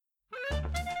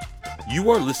You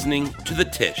are listening to The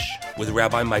Tish with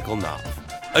Rabbi Michael Knopf,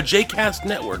 a JCast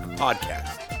Network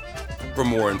podcast. For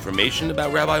more information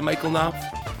about Rabbi Michael Knopf,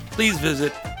 please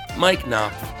visit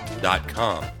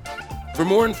mikeknopf.com. For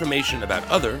more information about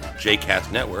other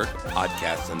JCast Network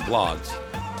podcasts and blogs,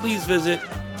 please visit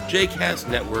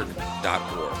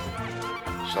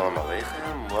jcastnetwork.org. Shalom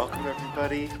Aleichem. Welcome,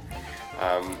 everybody.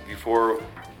 Before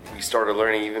we started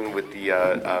learning, even with the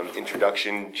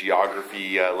introduction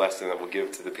geography lesson that we'll give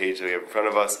to the page that we have in front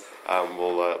of us,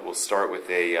 we'll start with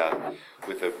a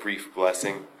brief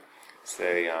blessing.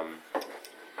 Say,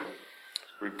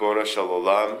 Ribono Shel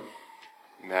Olam,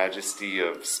 Majesty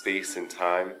of space and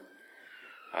time.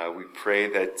 We pray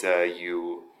that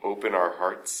you open our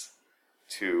hearts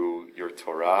to your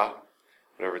Torah,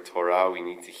 whatever Torah we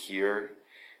need to hear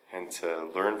and to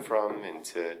learn from and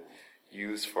to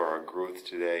use for our growth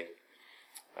today.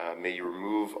 May you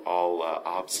remove all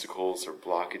obstacles or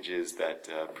blockages that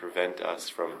prevent us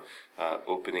from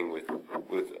opening with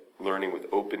learning with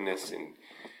openness and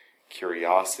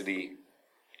curiosity,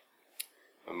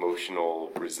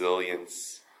 emotional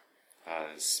resilience,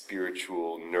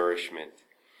 spiritual nourishment.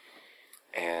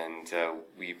 And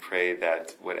we pray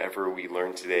that whatever we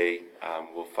learn today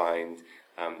we'll find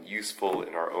useful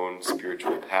in our own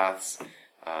spiritual paths,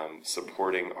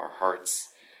 supporting our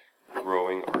hearts,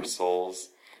 growing our souls,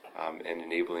 and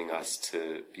enabling us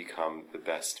to become the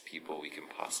best people we can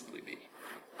possibly be.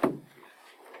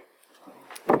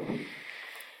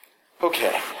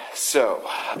 Okay, so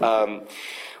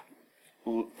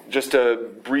just a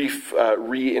brief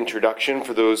reintroduction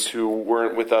for those who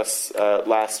weren't with us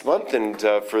last month, and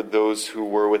for those who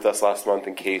were with us last month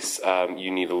in case you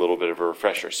need a little bit of a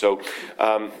refresher. So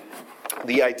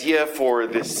the idea for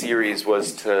this series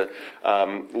was to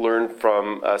learn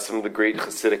from some of the great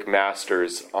Hasidic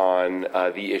masters on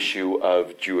the issue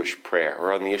of Jewish prayer,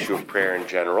 or on the issue of prayer in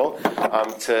general,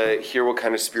 to hear what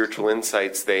kind of spiritual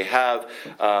insights they have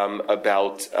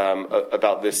about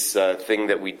this thing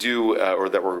that we do, or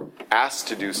that we're asked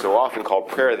to do so often, called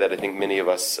prayer, that I think many of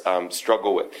us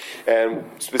struggle with. And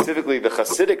specifically the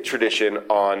Hasidic tradition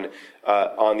on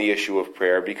the issue of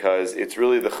prayer, because it's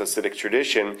really the Hasidic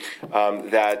tradition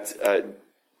that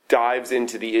dives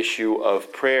into the issue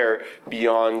of prayer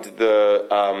beyond the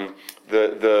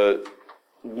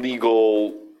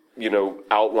legal,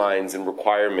 outlines and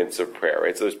requirements of prayer,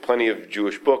 right? So there's plenty of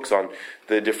Jewish books on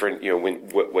the different,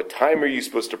 what time are you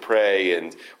supposed to pray,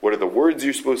 and what are the words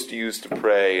you're supposed to use to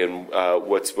pray, and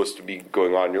what's supposed to be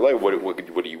going on in your life, what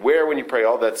do you wear when you pray,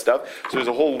 all that stuff. So there's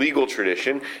a whole legal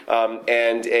tradition,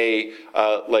 and a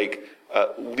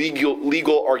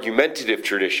legal argumentative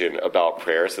tradition about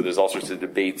prayer. So there's all sorts of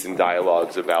debates and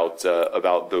dialogues about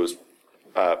those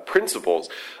principles.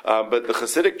 But the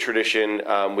Hasidic tradition,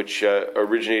 which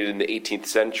originated in the 18th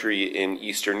century in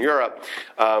Eastern Europe,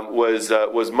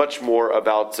 was much more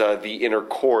about the inner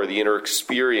core, the inner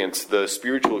experience, the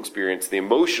spiritual experience, the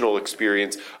emotional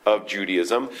experience of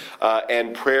Judaism,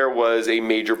 and prayer was a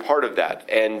major part of that.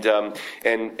 And the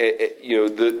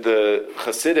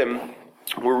Hasidim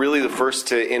were really the first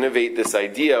to innovate this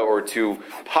idea, or to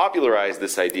popularize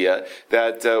this idea,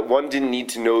 that one didn't need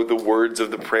to know the words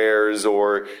of the prayers,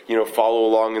 or follow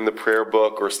along in the prayer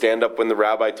book, or stand up when the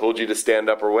rabbi told you to stand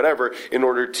up, or whatever, in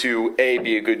order to A,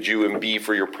 be a good Jew, and B,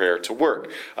 for your prayer to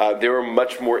work. They were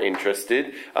much more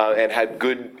interested and had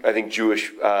good, I think,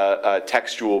 Jewish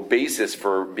textual basis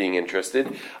for being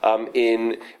interested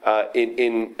in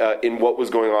what was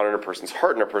going on in a person's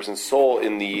heart and a person's soul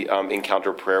in the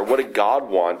encounter of prayer. What did God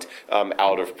want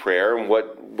out of prayer, and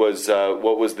what was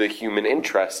the human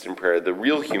interest in prayer, the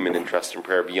real human interest in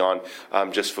prayer, beyond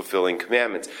just fulfilling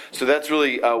commandments. So that's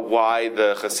really why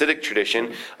the Hasidic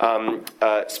tradition,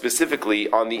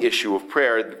 specifically on the issue of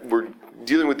prayer, we're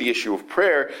dealing with the issue of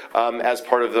prayer as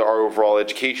part of our overall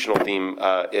educational theme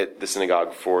at the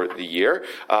synagogue for the year,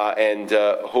 and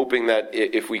hoping that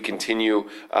if we continue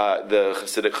the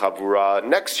Hasidic Chavurah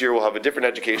next year, we'll have a different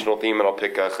educational theme, and I'll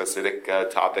pick a Hasidic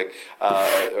topic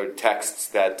or texts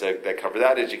that cover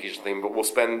that educational theme. But we'll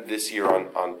spend this year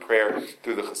on prayer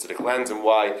through the Hasidic lens. And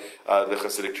why the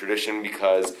Hasidic tradition?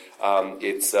 Because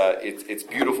it's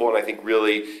beautiful, and I think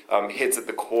really hits at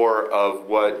the core of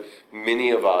what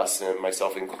many of us, and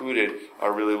myself included,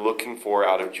 are really looking for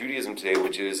out of Judaism today,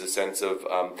 which is a sense of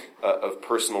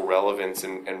personal relevance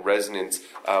and resonance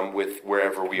with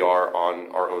wherever we are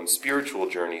on our own spiritual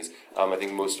journeys, I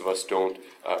think most of us don't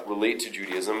relate to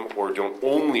Judaism, or don't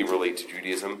only relate to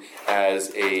Judaism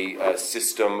as a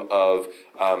system of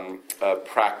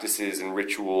practices and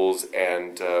rituals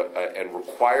and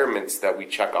requirements that we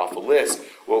check off a list.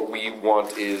 What we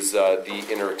want is the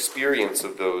inner experience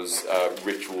of those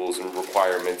rituals and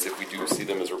requirements, if we do see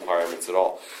them as requirements at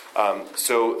all.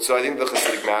 So I think the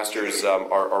Hasidic masters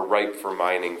are ripe for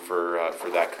mining for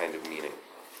that kind of meaning.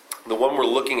 The one we're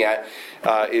looking at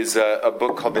is a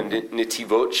book called the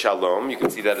Netivot Shalom. You can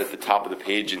see that at the top of the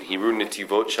page in Hebrew,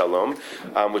 Netivot Shalom,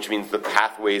 which means the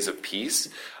pathways of peace.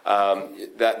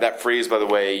 That phrase, by the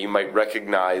way, you might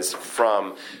recognize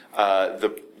from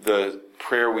the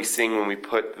prayer we sing when we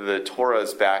put the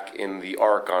Torahs back in the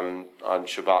Ark on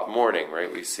Shabbat morning,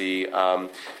 right? We see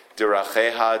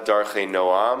Deracheha Darchei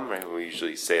Noam, right? We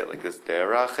usually say it like this: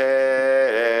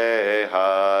 Deracheha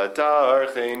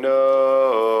Darchei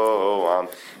Noam.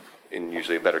 In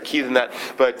usually a better key than that,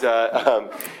 but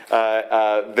V'chol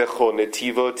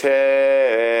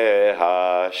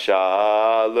Netivoteha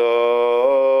Shalom,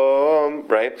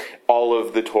 right? All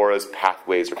of the Torah's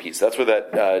pathways are peace. That's where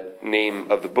that name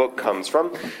of the book comes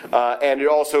from, and it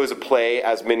also is a play,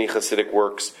 as many Hasidic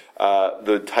works.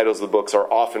 The titles of the books are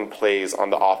often plays on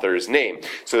the author's name.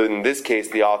 So in this case,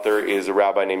 the author is a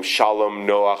rabbi named Shalom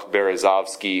Noach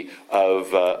Berezovsky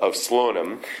of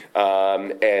Slonim,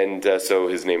 and so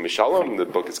his name is Shalom. The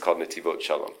book is called Netivot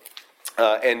Shalom.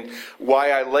 And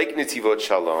why I like Netivot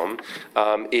Shalom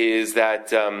is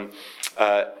that, and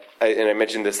I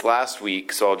mentioned this last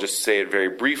week, so I'll just say it very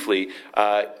briefly.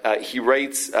 He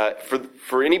writes,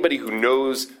 for anybody who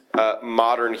knows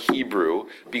modern Hebrew,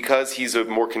 because he's a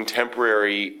more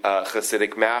contemporary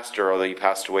Hasidic master, although he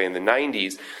passed away in the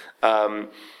 90s,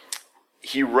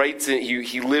 he writes.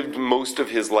 He lived most of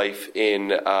his life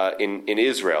in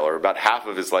Israel, or about half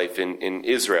of his life in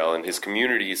Israel, and his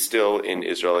community is still in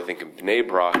Israel, I think in Bnei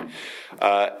Brak.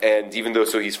 And even though,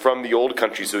 so he's from the old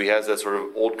country, so he has that sort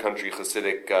of old country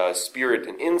Hasidic spirit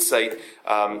and insight.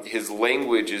 His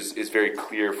language is very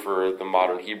clear for the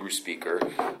modern Hebrew speaker,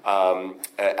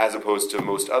 as opposed to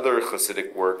most other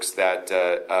Hasidic works that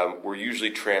were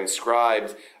usually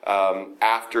transcribed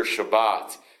after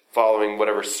Shabbat. Following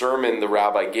whatever sermon the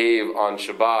rabbi gave on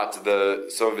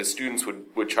Shabbat, some of his students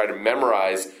would try to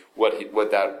memorize what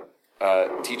that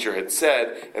teacher had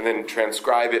said, and then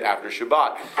transcribe it after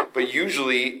Shabbat. But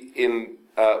usually, in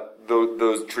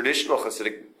those traditional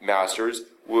Hasidic masters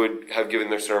would have given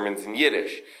their sermons in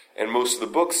Yiddish, and most of the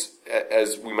books,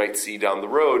 as we might see down the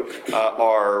road,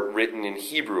 are written in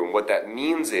Hebrew. And what that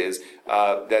means is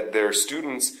that their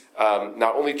students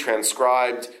not only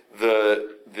transcribed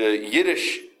the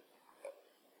Yiddish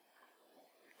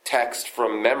text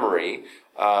from memory,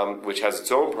 which has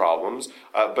its own problems,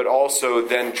 but also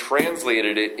then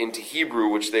translated it into Hebrew,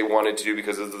 which they wanted to do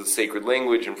because of the sacred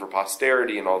language and for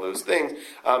posterity and all those things.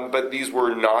 But these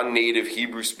were non-native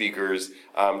Hebrew speakers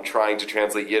trying to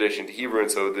translate Yiddish into Hebrew,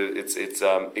 and so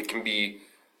it can be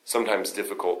sometimes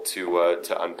difficult to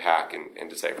unpack and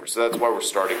decipher. So that's why we're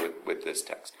starting with this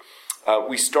text.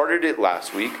 We started it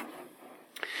last week.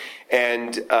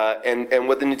 And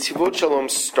what the Netivot Shalom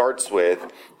starts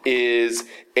with is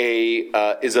a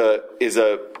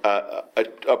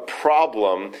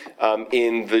problem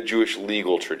in the Jewish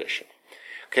legal tradition.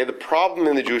 Okay, the problem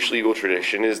in the Jewish legal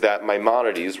tradition is that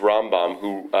Maimonides, Rambam,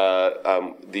 who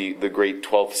the great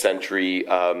 12th century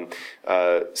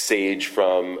sage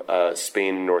from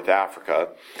Spain and North Africa,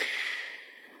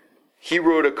 he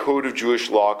wrote a code of Jewish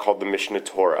law called the Mishneh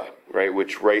Torah, right,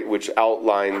 which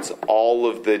outlines all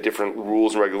of the different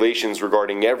rules and regulations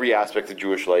regarding every aspect of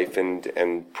Jewish life,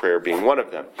 and prayer being one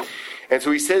of them. And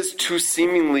so he says two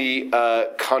seemingly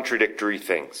contradictory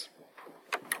things.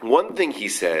 One thing he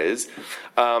says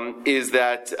is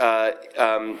that a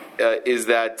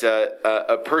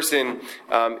person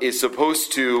is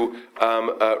supposed to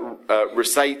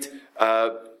recite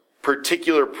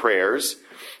particular prayers,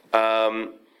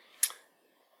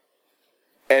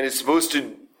 and is supposed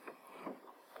to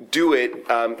do it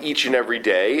each and every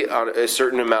day on a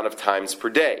certain amount of times per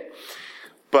day.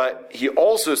 But he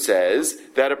also says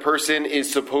that a person is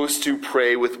supposed to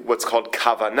pray with what's called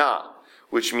kavanah,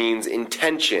 which means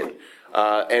intention.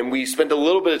 And we spent a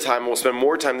little bit of time, we'll spend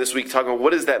more time this week talking about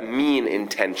what does that mean,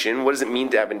 intention? What does it mean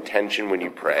to have intention when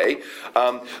you pray?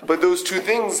 But those two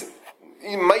things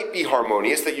might be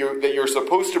harmonious, that you're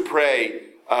supposed to pray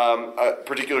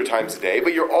particular times a day,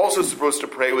 but you're also supposed to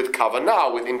pray with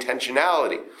kavanah, with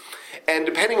intentionality. And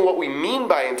depending on what we mean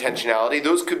by intentionality,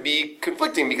 those could be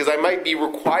conflicting, because I might be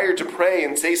required to pray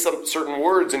and say some certain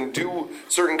words and do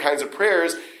certain kinds of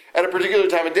prayers at a particular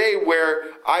time of day where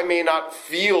I may not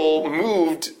feel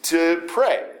moved to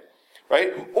pray.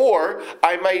 right? Or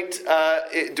I might,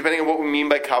 depending on what we mean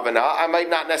by kavanah, I might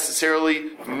not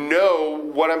necessarily know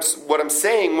what I'm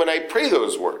saying when I pray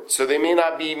those words. So they may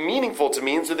not be meaningful to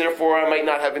me, and so therefore I might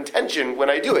not have intention when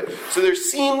I do it. So there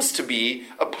seems to be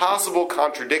a possible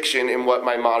contradiction in what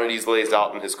Maimonides lays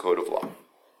out in his Code of Law.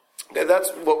 That's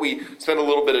what we spent a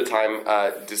little bit of time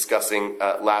discussing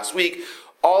last week,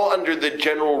 all under the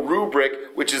general rubric,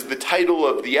 which is the title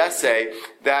of the essay,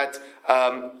 that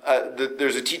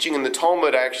there's a teaching in the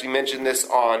Talmud. I actually mentioned this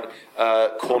on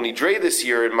Kol Nidre this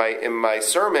year in my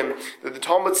sermon, that the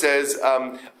Talmud says,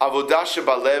 Avodah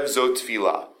shebalev zo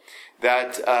tefillah,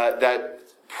 that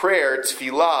prayer,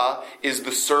 tefillah, is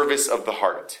the service of the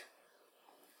heart.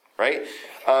 Right?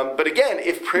 But again,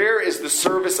 if prayer is the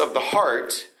service of the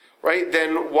heart, right,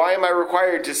 then why am I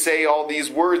required to say all these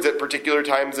words at particular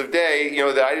times of day?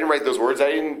 That I didn't write those words.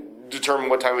 I didn't determine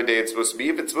what time of day it's supposed to be.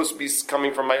 If it's supposed to be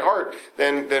coming from my heart,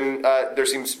 then there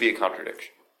seems to be a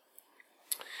contradiction.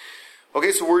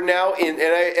 Okay, so we're now in,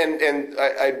 and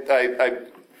I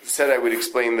said I would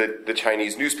explain the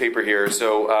Chinese newspaper here.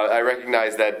 So I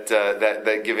recognize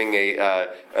that giving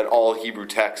an all Hebrew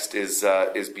text is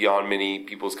beyond many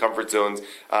people's comfort zones.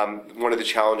 One of the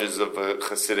challenges of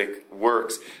Hasidic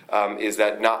works is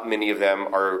that not many of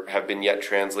them have been yet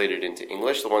translated into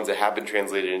English. The ones that have been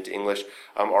translated into English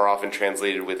are often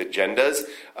translated with agendas,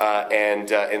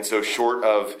 and so short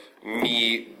of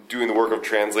me doing the work of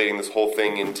translating this whole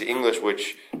thing into English,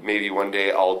 which maybe one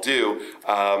day I'll do,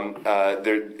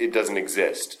 it doesn't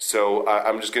exist. So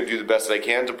I'm just going to do the best that I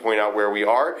can to point out where we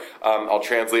are. I'll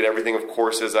translate everything, of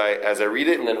course, as I read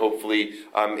it, and then hopefully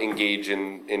engage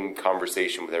in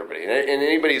conversation with everybody. And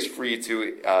anybody is free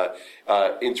to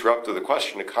interrupt with a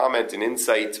question, a comment, an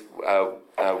insight,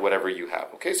 whatever you have.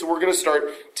 Okay, so we're going to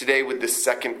start today with the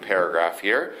second paragraph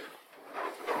here.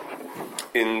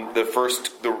 In the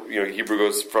first, Hebrew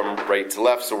goes from right to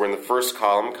left, so we're in the first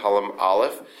column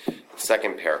Aleph,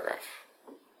 second paragraph.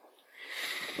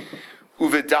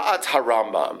 Uvedat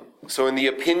HaRambam. So in the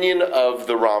opinion of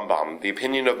the Rambam, the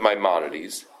opinion of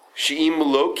Maimonides, she'im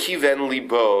lo kiven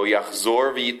libo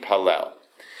yachzor v'yitpalel.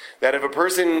 That if a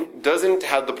person doesn't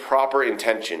have the proper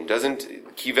intention,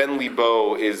 kiven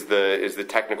libo is the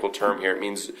technical term here. It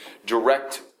means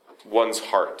direct one's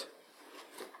heart,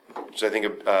 which I think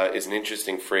is an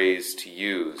interesting phrase to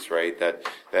use, right? That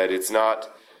it's not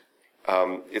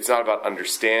about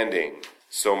understanding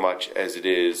so much as it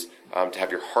is to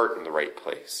have your heart in the right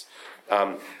place.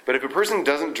 But if a person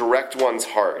doesn't direct one's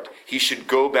heart, he should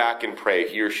go back and pray.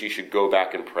 He or she should go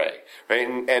back and pray, right?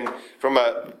 And from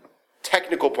a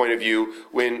technical point of view,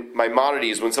 when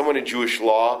someone in Jewish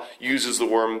law uses the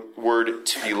word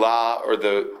tefillah, or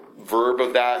the verb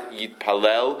of that,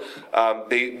 yitpalel,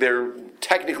 they're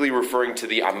technically referring to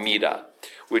the Amidah,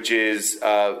 which is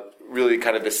really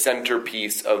kind of the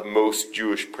centerpiece of most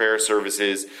Jewish prayer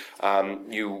services.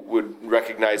 You would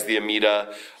recognize the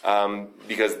Amidah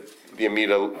because the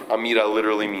Amidah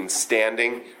literally means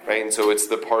standing, right? And so it's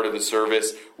the part of the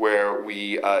service where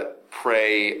we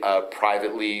pray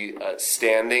privately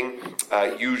standing.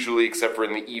 Usually, except for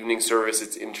in the evening service,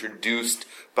 it's introduced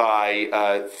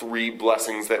by three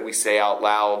blessings that we say out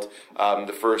loud.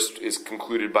 The first is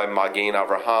concluded by Magen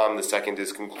Avraham, the second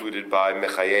is concluded by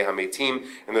Mechayeh HaMetim,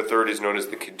 and the third is known as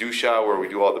the Kedusha, where we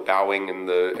do all the bowing and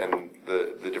the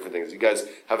different things. You guys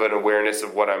have an awareness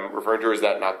of what I'm referring to, or is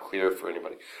that not clear for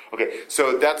anybody? Okay,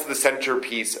 so that's the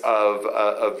centerpiece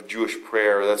of Jewish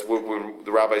prayer. That's when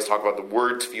the rabbis talk about the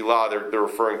word tefillah, they're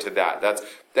referring to that.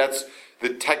 That's the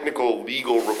technical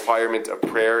legal requirement of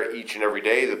prayer each and every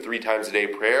day. The 3 times a day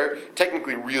prayer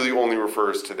technically really only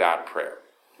refers to that prayer,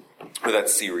 or that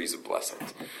series of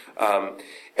blessings.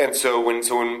 And so when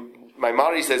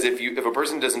Maimonides says if a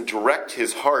person doesn't direct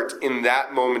his heart in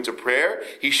that moment of prayer,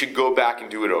 he should go back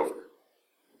and do it over.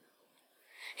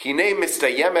 Hine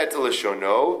mistayemet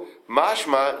leshono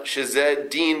mashma shezeh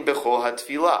din bechol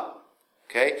hatfilah.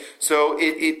 Okay, so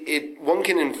one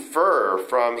can infer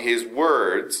from his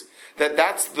words that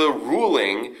that's the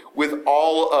ruling with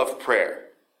all of prayer.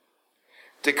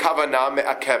 De kavanah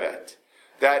me'akevet.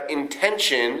 That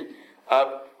intention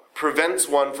prevents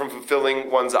one from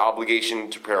fulfilling one's obligation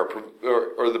to prayer,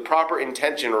 or the proper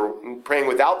intention, or praying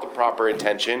without the proper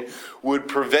intention would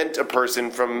prevent a person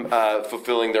from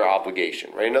fulfilling their obligation,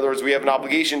 right? In other words, we have an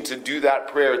obligation to do that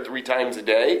prayer 3 times a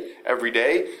day, every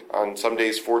day, on some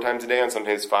days 4 times a day, on some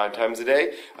days 5 times a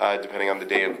day, depending on the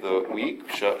day of the week.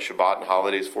 Shabbat and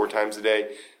holidays 4 times a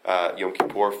day, Yom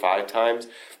Kippur 5 times.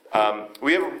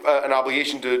 We have an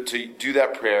obligation to do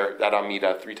that prayer, that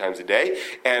Amidah, 3 times a day,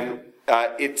 and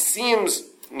it seems,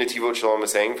 Netivot Shalom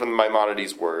is saying, from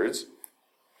Maimonides' words,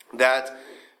 that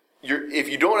if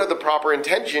you don't have the proper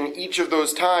intention, each of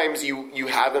those times you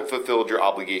haven't fulfilled your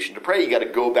obligation to pray. You got to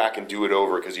go back and do it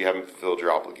over because you haven't fulfilled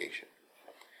your obligation.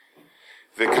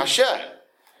 V'kasheh.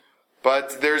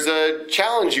 But there's a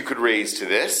challenge you could raise to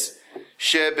this.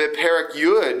 Shebeperak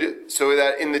Yud, so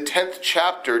that in the 10th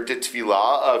chapter de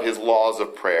Tefillah of his laws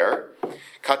of prayer,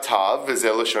 Katav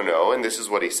v'zeh lashono, and this is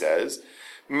what he says: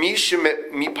 Mi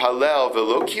shemipalel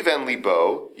v'lo kiven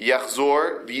libo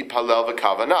yachzor v'yitpalel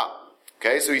v'kavanah.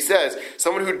 Okay, so he says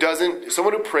someone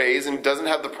who prays and doesn't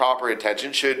have the proper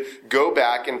intention should go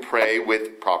back and pray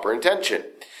with proper intention.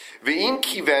 Ve'im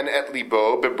kiven et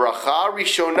libo bebracha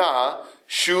rishona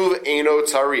shuv eino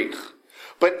tzarich.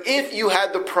 But if you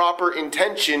had the proper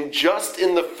intention just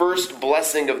in the first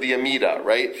blessing of the Amidah,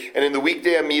 right? And in the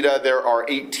weekday Amidah, there are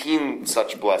 18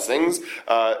 such blessings.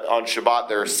 On Shabbat,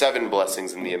 there are 7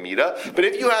 blessings in the Amidah. But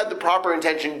if you had the proper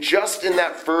intention just in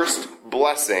that first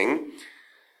blessing,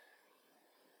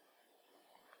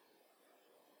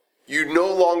 you no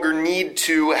longer need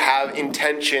to have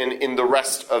intention in the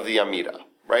rest of the Amidah.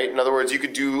 Right? In other words, you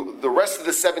could do the rest of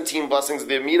the 17 blessings of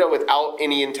the Amidah without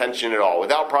any intention at all,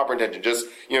 without proper intention, just,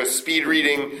 speed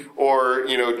reading or,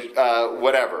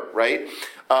 whatever, right?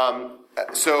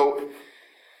 So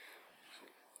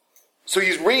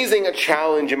he's raising a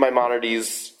challenge in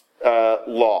Maimonides'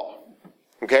 law.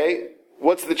 Okay?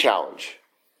 What's the challenge?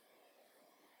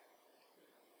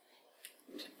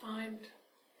 To find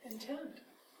intent.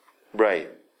 Right.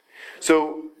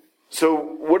 So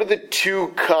what are the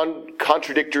two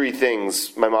contradictory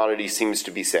things Maimonides seems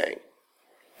to be saying?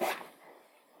 Well,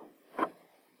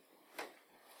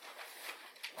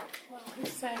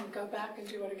 he's saying go back and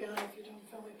do it again if you don't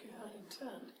feel like you had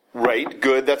intent. Right,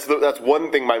 good. That's one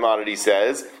thing Maimonides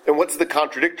says. And what's the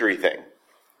contradictory thing?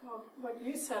 Well, what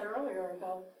you said earlier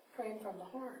about praying from the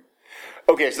heart.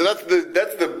 Okay, so that's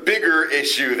the bigger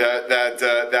issue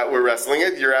that we're wrestling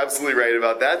with. You're absolutely right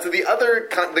about that. So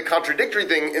the contradictory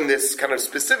thing in this kind of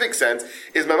specific sense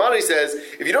is Maimonides says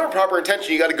if you don't have proper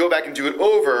intention, you got to go back and do it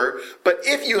over. But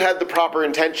if you had the proper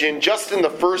intention just in the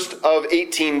first of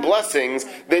 18 blessings,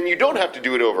 then you don't have to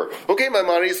do it over. Okay,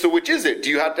 Maimonides, so which is it? Do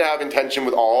you have to have intention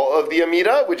with all of the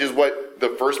Amidah, which is what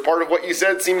the first part of what you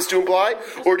said seems to imply,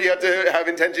 or do you have to have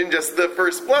intention just the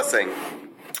first blessing?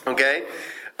 Okay.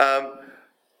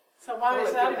 So why Well, is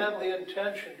if that? you have the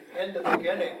intention in the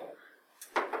beginning,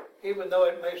 even though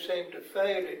it may seem to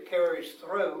fade, it carries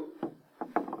through.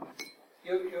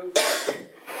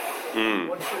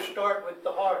 Once you start with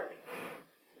the heart,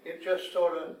 it just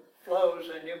sort of flows,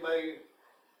 and you may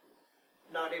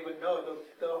not even know.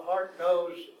 The heart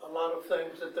knows a lot of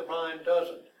things that the mind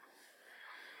doesn't.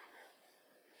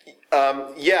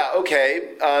 That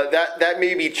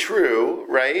may be true,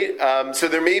 right? So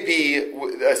there may be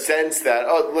a sense that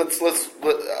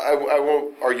I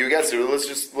won't argue against it. Let's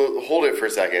just hold it for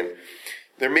a second.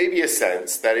 There may be a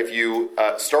sense that if you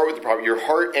start with the problem, your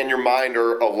heart and your mind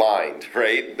are aligned,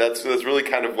 right? That's really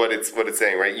kind of what it's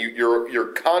saying, right? You're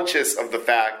conscious of the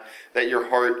fact that your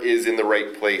heart is in the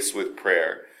right place with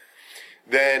prayer.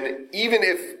 Then even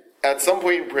if at some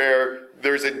point in prayer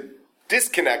there's a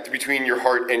disconnect between your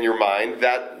heart and your mind,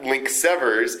 that link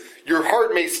severs, your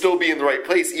heart may still be in the right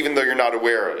place even though you're not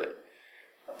aware of it.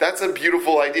 That's a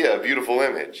beautiful idea, a beautiful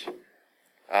image.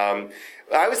 I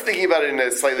was thinking about it in a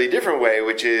slightly different way,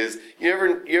 which is, you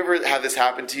ever have this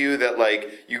happen to you that like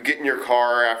you get in your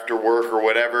car after work or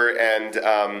whatever and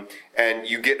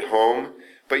you get home,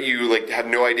 but you like have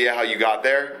no idea how you got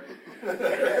there?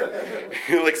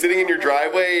 You're like sitting in your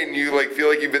driveway and you like feel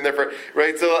like you've been there for,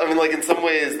 right? So I mean, like in some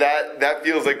ways that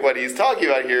feels like what he's talking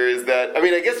about here is that, I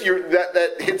mean, I guess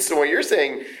that hits to what you're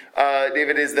saying,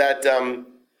 David, is that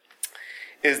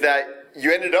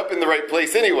you ended up in the right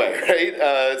place anyway, right?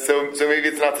 So maybe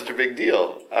it's not such a big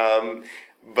deal.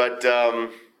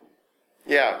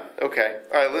 Yeah, okay.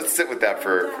 All right, let's sit with that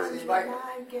for. Sometimes your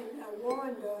mind can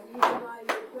wander even while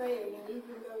you're praying, and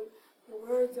even though the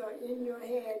words are in your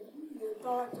head, your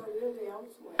thoughts are really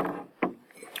elsewhere.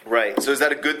 Right. So is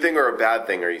that a good thing or a bad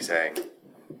thing, are you saying? I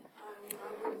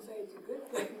wouldn't say it's a good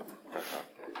thing.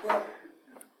 Well,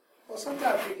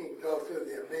 sometimes you can go through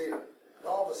the Amidah, and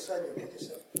all of a sudden you get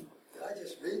yourself, did I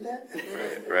just read that?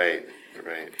 Right.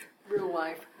 Real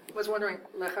life. I was wondering,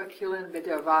 lecha kilin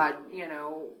b'diavad,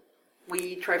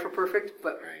 we try for perfect,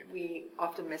 but we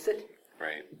often miss it.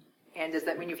 Right. And does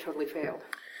that mean you've totally failed?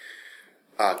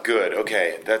 Good.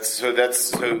 Okay. That's so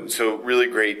really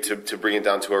great to bring it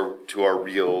down to our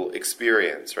real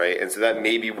experience, right? And so that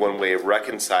may be one way of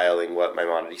reconciling what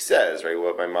Maimonides says, right?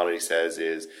 What Maimonides says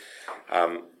is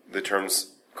the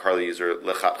terms Carly used are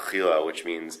lechat chila, which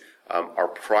means our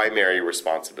primary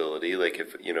responsibility. Like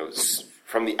if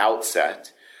from the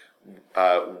outset,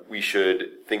 we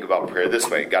should think about prayer this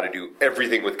way. Got to do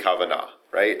everything with kavanah,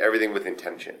 right? Everything with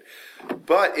intention.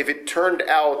 But if it turned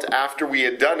out after we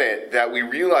had done it that we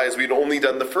realized we'd only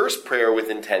done the first prayer with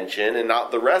intention and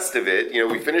not the rest of it,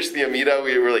 we finished the Amida,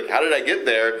 we were like, how did I get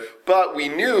there? But we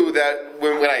knew that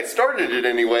when I started it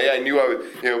anyway, I knew I was,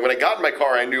 when I got in my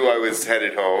car, I knew I was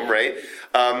headed home, right?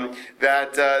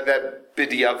 That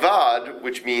bidiavad,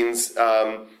 which means,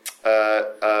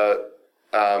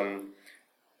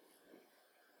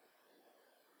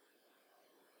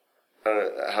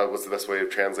 what's the best way of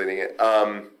translating it?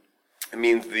 It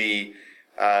means so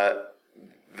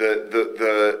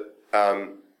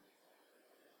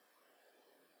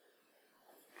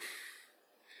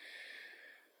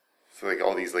like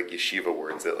all these like yeshiva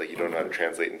words that like you don't know how to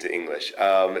translate into English.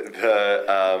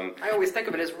 I always think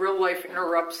of it as real life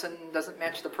interrupts and doesn't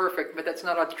match the perfect, but that's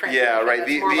not how to translate. Yeah, right.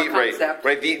 That's more of a concept.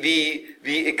 Right.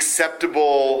 The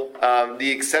acceptable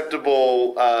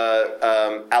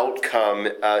outcome,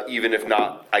 even if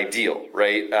not ideal,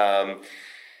 right?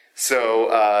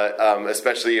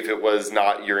 Especially if it was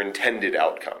not your intended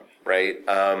outcome, right?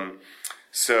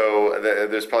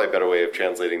 There's probably a better way of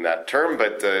translating that term,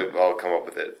 but I'll come up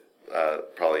with it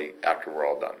probably after we're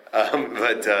all done.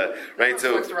 Right?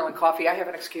 So What's the rolling coffee? I have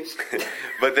an excuse.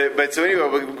 So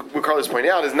anyway, what Carlos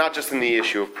pointed out is not just in the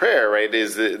issue of prayer, right?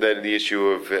 Is the issue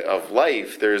of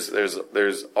life.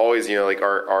 There's always like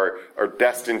our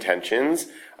best intentions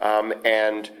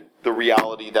and the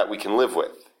reality that we can live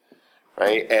with.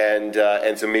 Right, and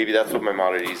so maybe that's what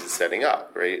Maimonides is setting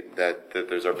up, right? That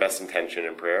there's our best intention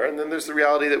in prayer, and then there's the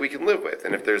reality that we can live with.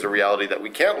 And if there's a reality that we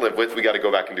can't live with, we got to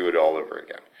go back and do it all over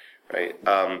again, right?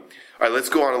 All right, let's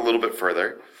go on a little bit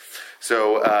further.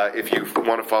 So if you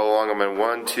want to follow along, I'm on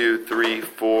 1, 2, 3,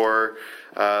 4,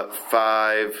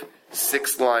 5,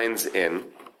 6 lines in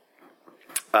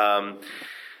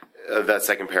that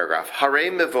second paragraph.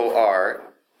 Hare mevoar.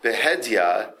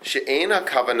 Behedya she'ena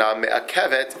kavana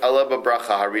me'akevet ala b'bracha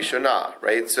harishona.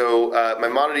 Right. So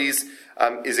Maimonides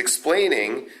is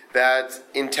explaining that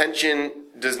intention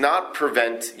does not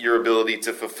prevent your ability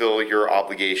to fulfill your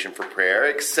obligation for prayer,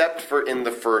 except for in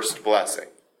the first blessing.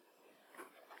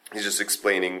 He's just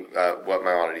explaining what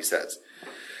Maimonides says.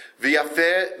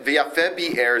 V'yafeh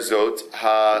bi'er zot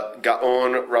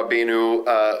ha-gaon Rabbeinu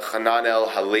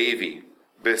Hananel Halevi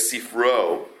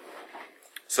b'sifro.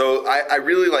 So I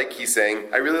really like, he's saying,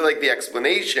 I really like the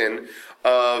explanation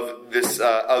of this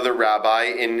other rabbi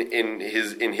in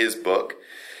his book.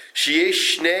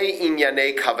 Sheyesh shnei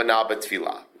inyanei kavanah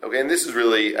b'tfilah. Okay, and this is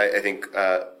really, I think,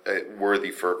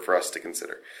 worthy for us to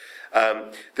consider.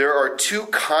 There are 2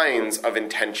 kinds of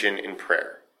intention in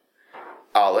prayer.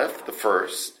 Aleph, the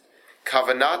first,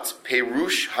 kavanat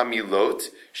perush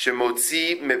hamilot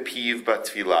shemotzi mepiv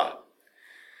b'tfilah.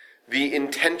 The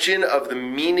intention of the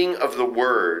meaning of the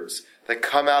words that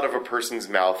come out of a person's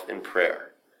mouth in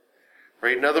prayer.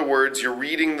 Right? In other words, you're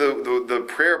reading the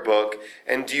prayer book,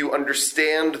 and do you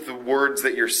understand the words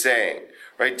that you're saying?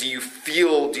 Right? Do you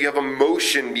have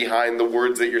emotion behind the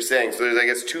words that you're saying? So there's, I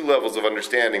guess, 2 levels of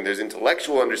understanding. There's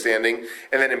intellectual understanding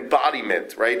and then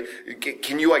embodiment, right?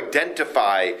 Can you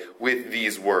identify with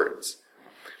these words?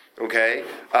 Okay?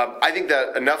 I think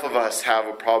that enough of us have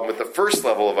a problem with the first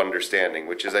level of understanding,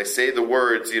 which is I say the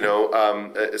words,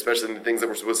 especially the things that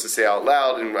we're supposed to say out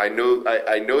loud, and I know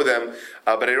them,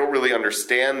 but I don't really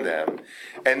understand them.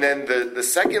 And then the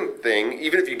second thing,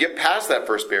 even if you get past that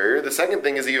first barrier, the second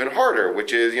thing is even harder,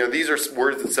 which is, these are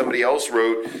words that somebody else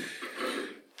wrote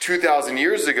 2,000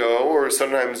 years ago, or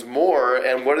sometimes more,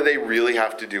 and what do they really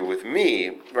have to do with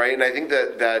me, right? And I think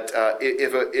that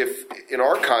if in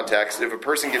our context, if a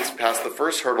person gets past the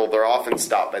first hurdle, they're often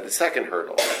stopped by the second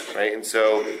hurdle, right? And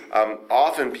so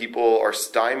often people are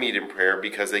stymied in prayer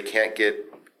because they can't get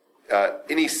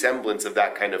any semblance of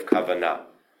that kind of kavanah.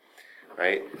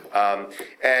 Right,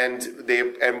 and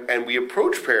we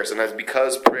approach prayer sometimes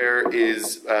because prayer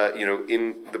is,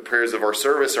 in the prayers of our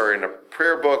service are in a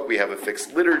prayer book. We have a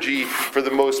fixed liturgy for the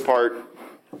most part.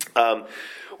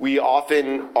 We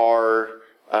often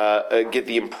get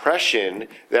the impression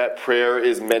that prayer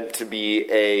is meant to be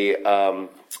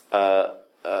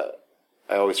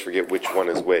I always forget which one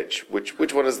is which.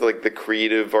 Which one is like the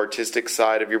creative, artistic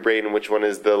side of your brain, and which one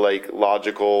is the like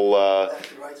logical? Left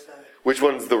and right side. Which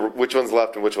one's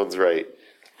left and which one's right?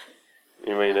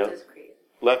 Anybody know?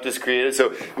 Left is creative.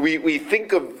 So we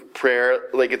think of prayer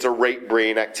like it's a right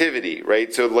brain activity,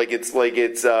 right? So like it's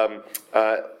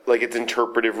it's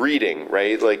interpretive reading,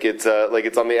 right? Like it's on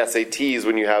the SATs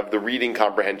when you have the reading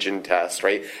comprehension test,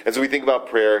 right? And so we think about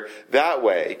prayer that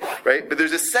way, right? But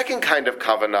there's a second kind of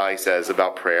kavanah, he says,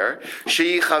 about prayer.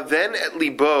 Sheyichaven et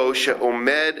libo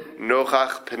she'omed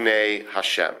nochach pnei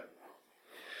Hashem.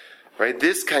 Right?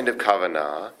 This kind of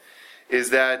kavanah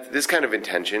this kind of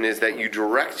intention is that you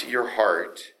direct your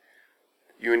heart,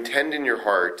 you intend in your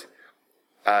heart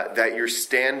that you're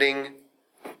standing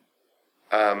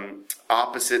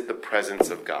opposite the presence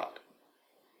of God.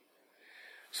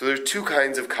 So there's two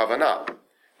kinds of kavanah.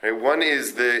 Right? One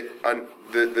is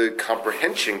the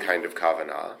comprehension kind of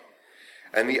kavanah,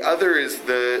 and the other is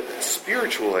the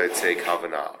spiritual, I'd say,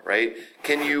 kavanah, right?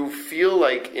 Can you feel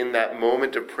like in that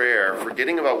moment of prayer,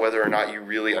 forgetting about whether or not you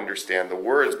really understand the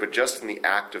words, but just in the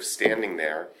act of standing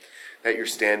there, that you're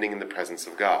standing in the presence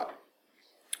of God?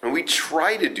 And we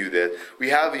try to do this. We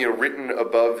have, written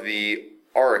above the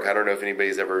ark, I don't know if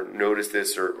anybody's ever noticed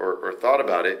this or thought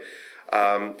about it,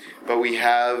 but we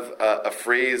have a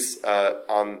phrase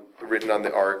written on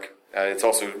the ark. It's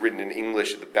also written in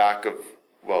English at the back of,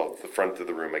 the front of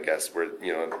the room, I guess, where,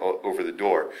 over the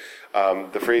door.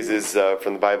 The phrase is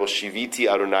from the Bible, Shiviti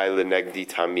Adonai lenegdi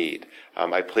tamid.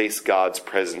 I place God's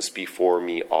presence before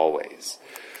me always.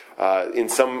 In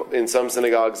some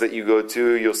synagogues that you go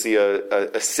to, you'll see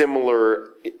a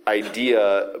similar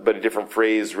idea, but a different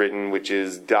phrase written, which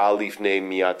is Da lifnei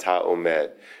miata omed,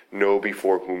 know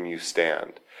before whom you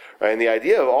stand. Right? And the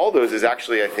idea of all those is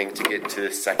actually, I think, to get to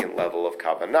the second level of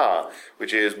kavanah,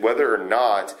 which is whether or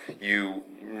not you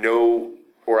know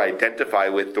or identify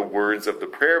with the words of the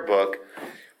prayer book.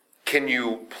 Can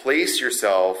you place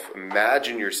yourself,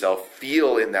 imagine yourself,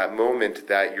 feel in that moment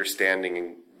that you're standing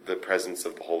in the presence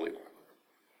of the Holy One?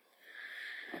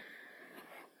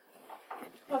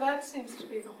 Well, that seems to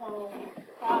be the whole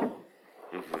problem.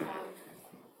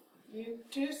 You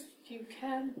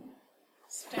can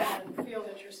stand and feel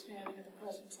that you're standing in the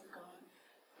presence of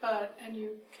God, and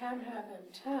you can have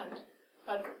intent,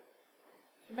 but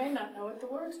you may not know what the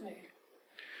words mean.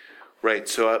 Right.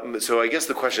 So I guess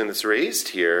the question that's raised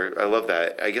here, I love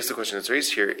that. I guess the question that's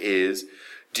raised here is,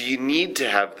 do you need to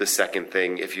have the second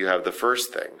thing if you have the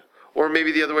first thing? Or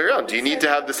maybe the other way around. Do you need to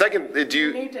have the second?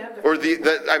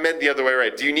 I meant the other way,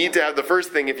 right? Do you need to have the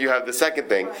first thing if you have the second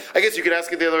thing? Right. I guess you could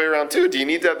ask it the other way around too. Do you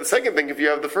need to have the second thing if you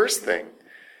have the first thing?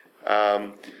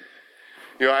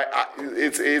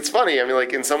 It's funny. I mean,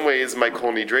 like in some ways, my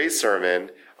Kol Nidre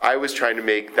sermon, I was trying to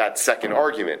make that second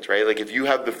argument, right? Like if you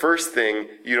have the first thing,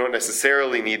 you don't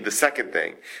necessarily need the second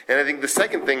thing. And I think the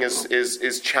second thing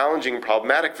is challenging and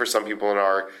problematic for some people in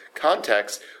our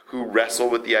context who wrestle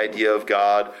with the idea of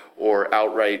God or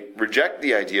outright reject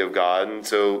the idea of God. And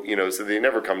so, so they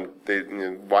never come,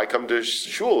 why come to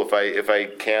shul if I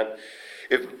can't,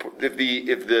 if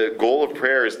the goal of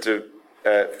prayer is to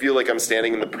feel like I'm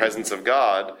standing in the presence of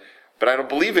God, but I don't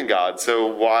believe in God, so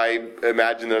why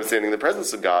imagine that I'm standing in the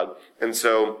presence of God? And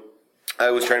so I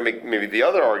was trying to make maybe the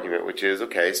other argument, which is,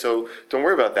 okay, so don't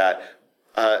worry about that.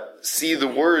 See the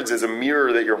words as a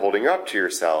mirror that you're holding up to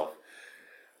yourself.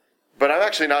 But I'm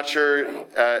actually not sure,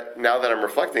 now that I'm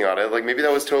reflecting on it, like maybe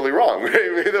that was totally wrong,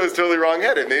 right? Maybe that was totally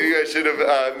wrong-headed. Maybe I should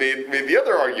have made the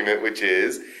other argument, which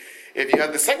is, if you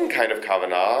have the second kind of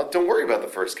kavanah, don't worry about the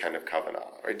first kind of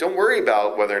kavanah, right? Don't worry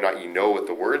about whether or not you know what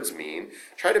the words mean.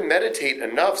 Try to meditate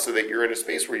enough so that you're in a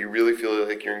space where you really feel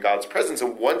like you're in God's presence.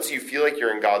 And once you feel like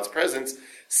you're in God's presence,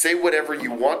 say whatever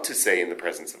you want to say in the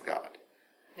presence of God.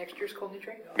 Next year's Kol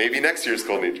Nidre? Maybe next year's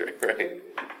Kol Nidre, right?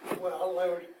 Well,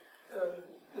 there's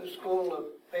the school of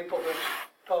people that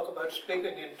talk about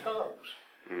speaking in tongues.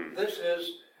 This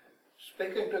is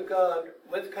speaking to God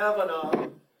with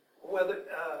kavanah,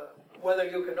 whether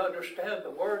you can understand the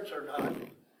words or not.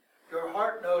 Your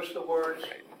heart knows the words,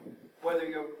 whether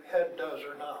your head does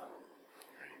or not.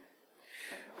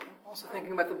 I'm also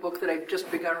thinking about the book that I've just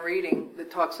begun reading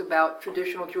that talks about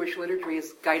traditional Jewish liturgy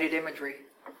as guided imagery.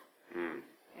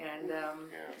 And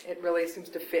it really seems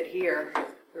to fit here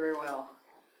very well.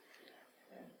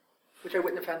 Which I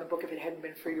wouldn't have found the book if it hadn't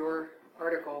been for your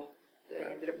article that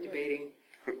I ended up debating.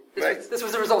 This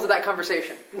was the result of that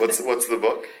conversation. What's the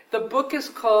book? The book is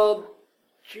called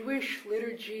Jewish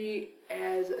Liturgy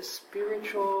as a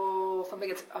Spiritual something.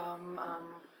 It's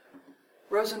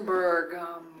Rosenberg.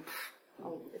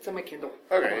 It's on my Kindle.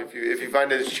 Okay, if you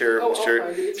find it, share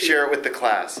it with the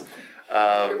class.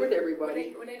 Share with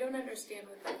everybody. What I don't understand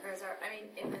what the prayers are, I mean,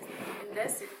 in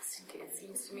this, it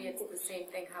seems to me it's the same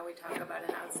thing. How we talk about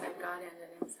an outside God and an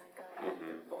inside God,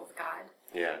 both God.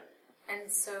 Yeah.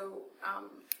 And so,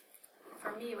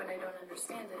 for me, when I don't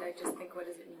understand it, I just think, what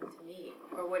does it mean to me?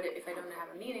 Or what if I don't have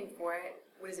a meaning for it?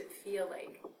 What does it feel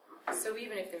like? So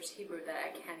even if there's Hebrew that I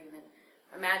can't even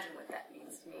imagine what that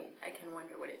means to me, I can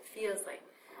wonder what it feels like.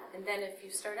 And then if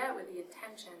you start out with the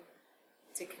intention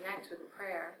to connect with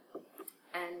prayer,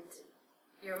 and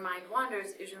your mind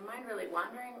wanders, is your mind really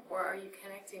wandering, or are you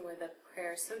connecting with a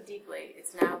prayer so deeply,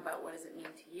 it's now about what does it mean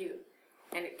to you?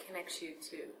 And it connects you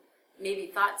to maybe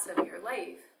thoughts of your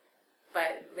life,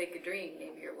 but like a dream,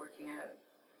 maybe you're working out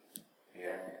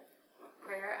the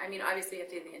prayer. I mean, obviously you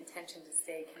have to have the intention to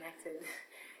stay connected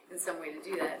in some way to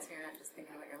do that, so you're not just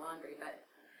thinking about your laundry, but...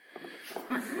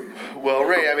 Well,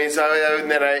 right. I mean, so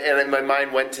and my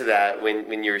mind went to that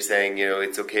when you were saying,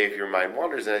 it's okay if your mind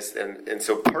wanders, and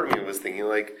so part of me was thinking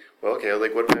like, well, okay,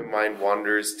 like what if my mind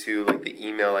wanders to like the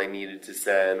email I needed to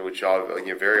send, which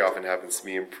very often happens to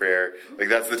me in prayer. Like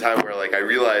that's the time where like I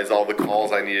realize all the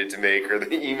calls I needed to make or the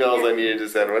emails I needed to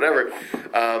send, whatever.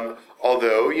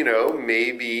 Although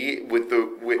maybe with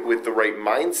the right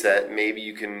mindset, maybe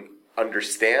you can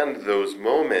understand those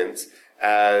moments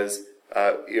as.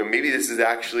 Maybe this is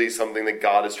actually something that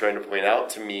God is trying to point out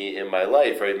to me in my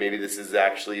life, right? Maybe this is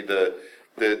actually the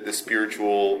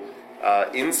spiritual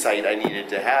insight I needed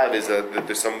to have is that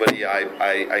there's somebody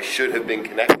I should have been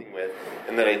connecting with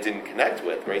and that I didn't connect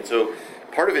with, right? So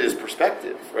part of it is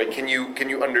perspective, right? Can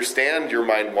you understand your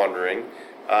mind wandering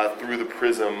through the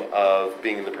prism of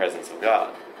being in the presence of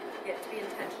God? You have to be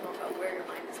intentional about where your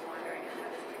mind is wandering and how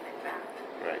does it connect back.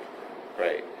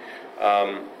 Right.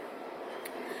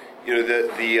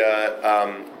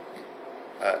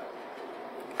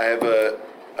 I have a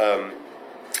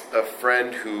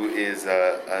friend who is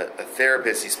a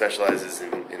therapist. He specializes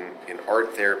in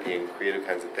art therapy and creative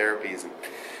kinds of therapies. And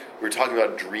we were talking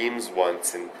about dreams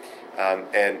once, and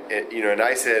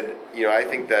I said, I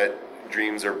think that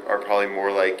dreams are probably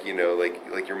more like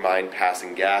like your mind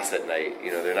passing gas at night.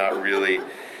 They're not really.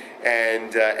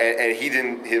 And he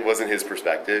didn't. It wasn't his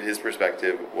perspective. His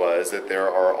perspective was that there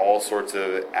are all sorts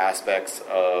of aspects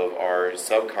of our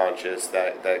subconscious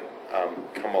that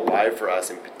come alive for us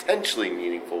in potentially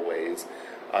meaningful ways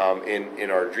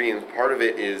in our dreams. Part of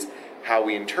it is how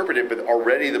we interpret it, but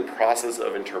already the process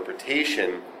of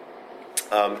interpretation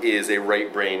is a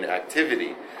right brain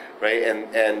activity, right?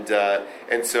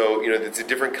 And so it's a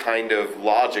different kind of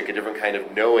logic, a different kind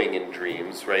of knowing in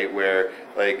dreams, right? Where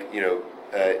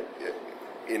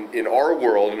in our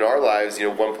world, in our lives,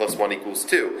 1 + 1 =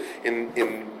 2.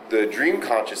 In the dream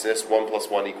consciousness, 1 +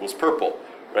 1 = purple,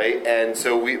 right? And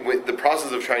so with the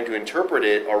process of trying to interpret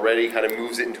it already kind of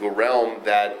moves it into a realm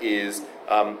that is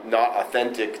not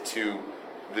authentic to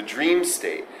the dream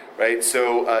state, right?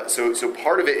 So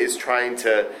part of it is trying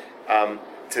to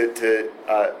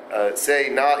say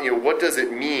not what does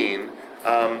it mean.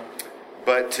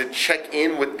 But to check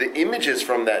in with the images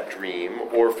from that dream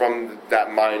or from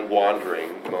that mind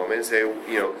wandering moment and say,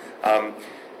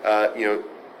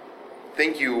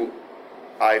 thank you,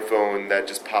 iPhone that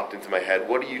just popped into my head.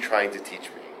 What are you trying to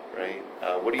teach me, right?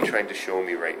 What are you trying to show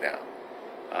me right now?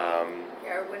 Or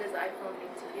what does iPhone mean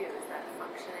to you? Is that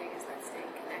functioning? Is that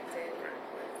staying connected?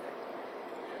 What is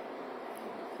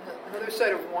it? Another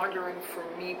side of wandering for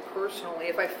me personally,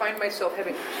 if I find myself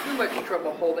having too much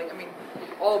trouble holding, I mean,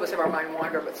 all of us have our mind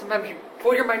wander, but sometimes you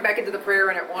pull your mind back into the prayer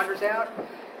and it wanders out.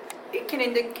 It can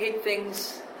indicate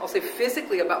things, I'll say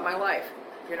physically, about my life.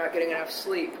 You're not getting enough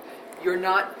sleep. You're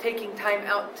not taking time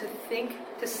out to think,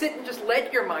 to sit and just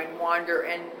let your mind wander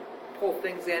and pull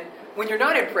things in when you're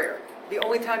not in prayer. The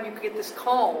only time you can get this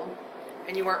calm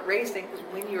and you aren't racing is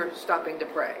when you're stopping to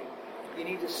pray. You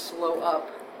need to slow up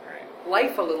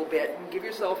life a little bit and give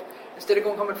yourself, instead of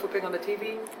going home and flipping on the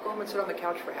TV, go home and sit on the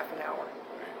couch for half an hour.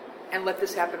 And let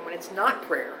this happen when it's not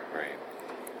prayer. Right.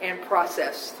 And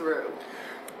process through.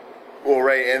 Well,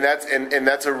 right, and that's an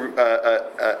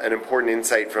important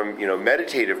insight from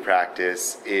meditative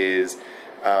practice is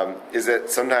that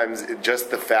sometimes just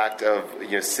the fact of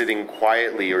sitting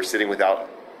quietly or sitting without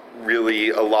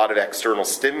really a lot of external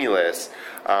stimulus,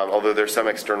 although there's some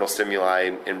external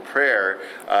stimuli in prayer,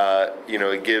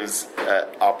 it gives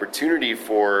opportunity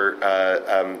for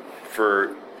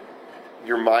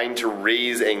your mind to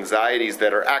raise anxieties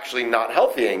that are actually not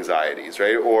healthy anxieties,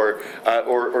 right? Or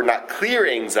not clear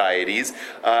anxieties.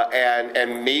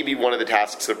 And maybe one of the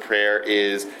tasks of prayer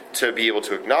is to be able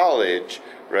to acknowledge,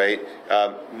 right?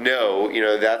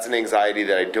 No, that's an anxiety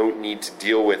that I don't need to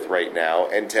deal with right now,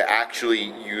 and to actually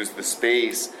use the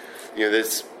space.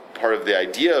 This part of the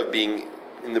idea of being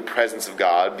in the presence of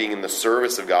God, being in the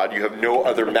service of God. You have no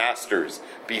other masters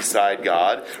beside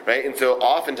God, right? And so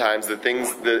oftentimes the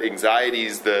things, the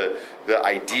anxieties, the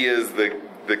ideas,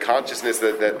 the consciousness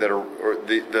that are, or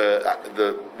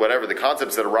the whatever, the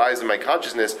concepts that arise in my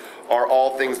consciousness are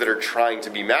all things that are trying to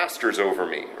be masters over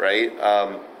me, right?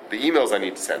 the emails I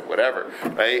need to send, whatever,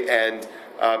 right?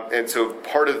 And so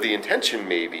part of the intention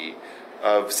maybe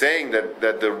of saying that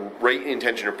the right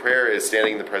intention of prayer is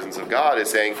standing in the presence of God is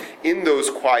saying in those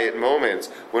quiet moments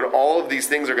when all of these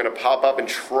things are going to pop up and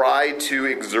try to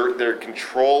exert their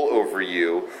control over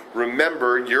you,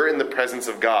 remember you're in the presence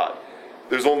of God.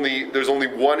 There's only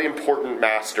one important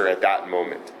master at that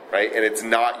moment, right? And it's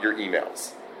not your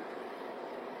emails.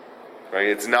 Right?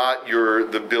 It's not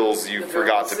the bills you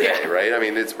forgot to pay, right? I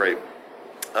mean, it's right.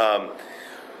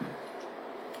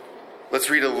 Let's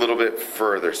read a little bit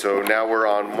further. So now we're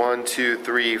on 1, 2,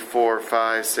 3, 4,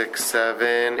 5, 6,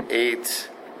 7, 8,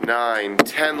 9,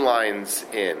 10 lines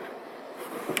in.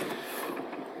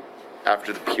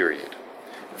 After the period.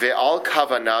 Ve'al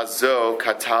kavana zo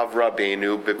katav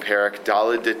Rabbeinu beperek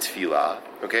daled tefillah.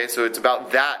 Okay, so it's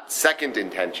about that second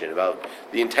intention, about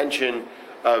the intention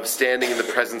of standing in the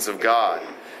presence of God,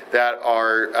 that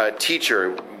our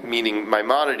teacher, meaning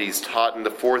Maimonides, taught in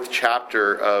the 4th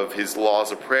chapter of his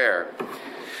Laws of Prayer.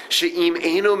 She'im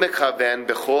eino mechaven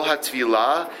bechol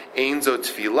hatfilah ein zo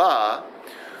tfilah.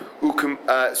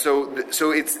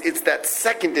 So it's that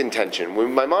second intention.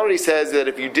 When Maimonides says that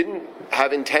if you didn't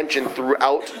have intention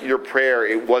throughout your prayer,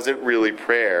 it wasn't really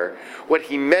prayer, what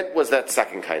he meant was that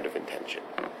second kind of intention.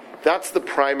 That's the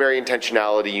primary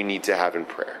intentionality you need to have in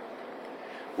prayer,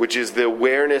 which is the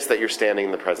awareness that you're standing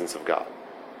in the presence of God.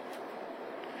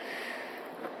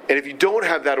 And if you don't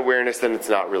have that awareness, then it's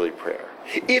not really prayer.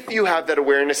 If you have that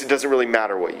awareness, it doesn't really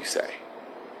matter what you say.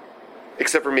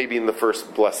 Except for maybe in the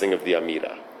first blessing of the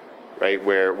Amida, right?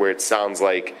 Where it sounds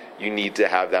like you need to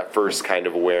have that first kind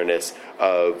of awareness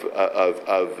of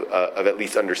at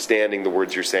least understanding the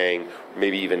words you're saying,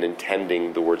 maybe even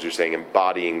intending the words you're saying,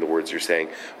 embodying the words you're saying.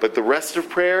 But the rest of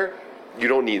prayer, you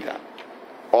don't need that.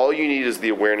 All you need is the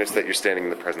awareness that you're standing in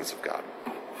the presence of God.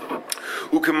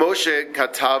 Ukemoshe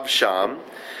katav sham,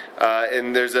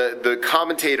 and there's the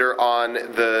commentator on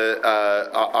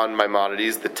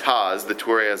Maimonides, the Taz, the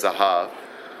Turei HaZahav.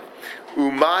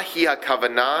 Umahi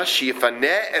hakavana sheyifane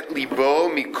et libo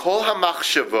mikol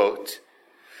hamachshavot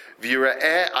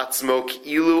v'yira'eh atzmo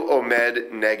ki'ilu omed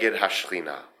neged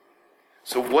hashchina.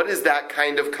 So what does that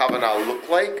kind of kavanah look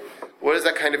like? What does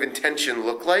that kind of intention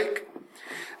look like?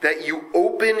 That you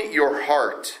open your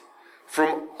heart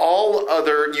from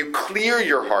you clear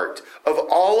your heart of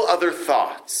all other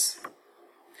thoughts.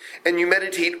 And you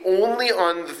meditate only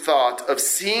on the thought of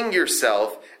seeing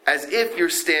yourself as if you're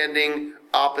standing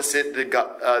opposite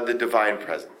the divine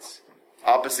presence,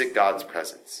 opposite God's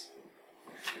presence.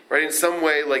 Right? In some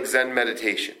way like Zen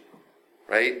meditation,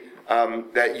 right?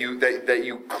 That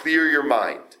you clear your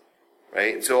mind.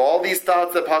 Right? So all these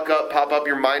thoughts that pop up,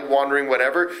 your mind wandering,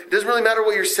 whatever, it doesn't really matter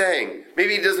what you're saying.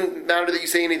 Maybe it doesn't matter that you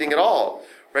say anything at all.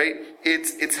 Right?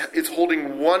 It's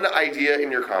holding one idea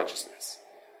in your consciousness.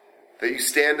 That you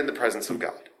stand in the presence of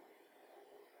God.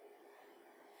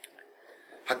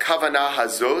 Hakavana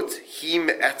hazot hi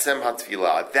me'etzem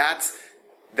hatfilah.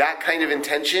 That kind of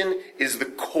intention is the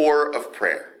core of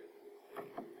prayer.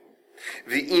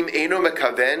 V'im eino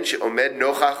mekaven she'omed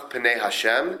nochach pnei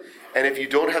Hashem. And if you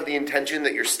don't have the intention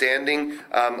that you're standing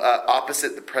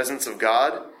opposite the presence of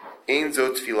God, ein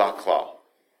zo tefillah klal.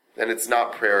 Then it's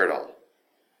not prayer at all.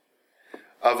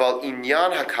 Aval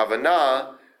inyan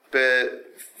hakavana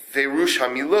beferush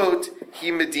hamilot hi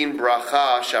medin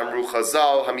bracha shamru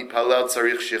chazal hamipalel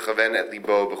tzarich shechaven et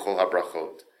libo b'chol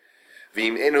habrachot.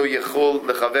 V'im eno yechol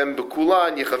lechaven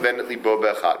b'kulan yechaven et libo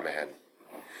be'echat mehen.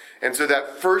 And so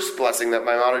that first blessing that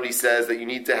Maimonides says that you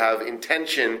need to have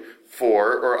intention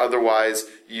for, or otherwise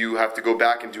you have to go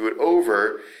back and do it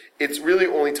over, it's really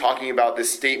only talking about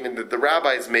this statement that the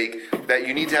rabbis make that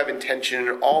you need to have intention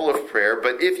in all of prayer,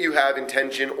 but if you have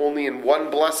intention only in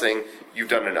one blessing, you've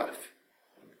done enough.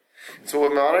 So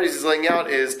what Maimonides is laying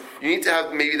out is you need to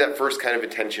have maybe that first kind of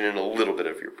intention in a little bit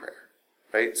of your prayer,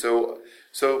 right? So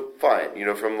fine,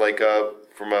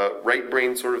 from a right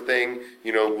brain sort of thing,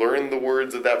 learn the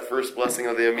words of that first blessing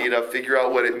of the Amida, figure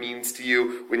out what it means to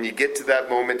you. When you get to that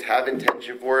moment, have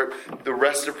intention for it. The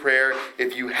rest of prayer,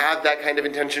 if you have that kind of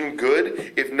intention,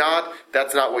 good. If not,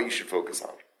 that's not what you should focus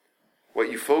on. What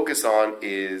you focus on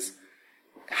is,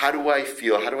 how do I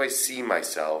feel? How do I see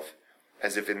myself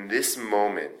as if in this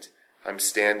moment I'm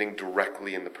standing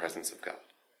directly in the presence of God?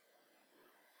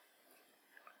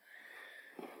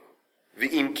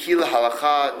 V'im kila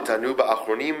halacha danu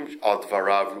ba'achronim al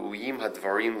dvarav ru'uyim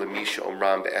hadvarim lemi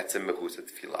she'omram be'etzem mehusat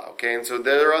tefillah. Okay, and so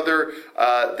there are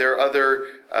other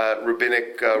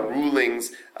rabbinic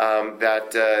rulings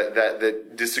that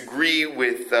disagree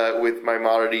with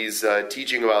Maimonides'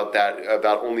 teaching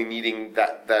about only needing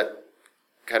that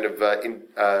kind of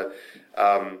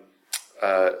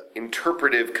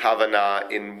interpretive kavanah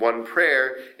in one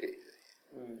prayer,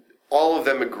 all of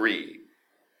them agree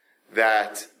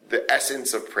that the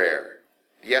essence of prayer,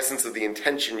 the essence of the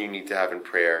intention you need to have in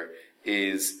prayer,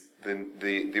 is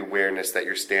the awareness that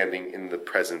you're standing in the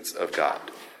presence of God.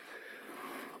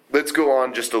 Let's go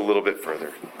on just a little bit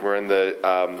further. We're in the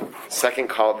second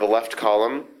column, the left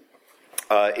column,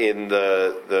 in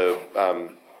the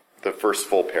first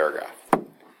full paragraph.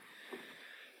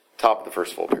 Top of the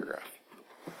first full paragraph.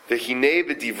 The Hinei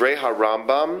v'divrei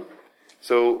HaRambam.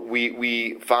 So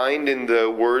we find in the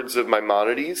words of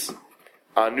Maimonides,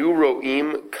 Anu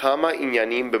ro'im kama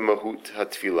inyanim b'mahut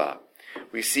hatfilah.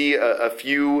 We see a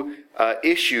few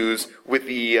issues with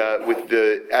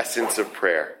the essence of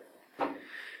prayer.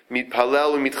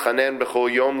 Mitpalel u'mitchanen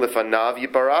b'chol yom lefanav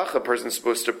yibarach. A person's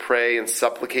supposed to pray and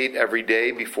supplicate every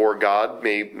day before God.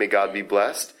 May God be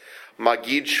blessed.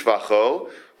 Magid shvacho.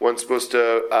 One's supposed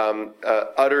to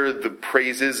utter the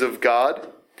praises of God.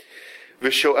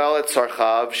 V'shoel et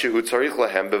sarchav shehu tzarich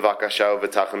lahem bevakasha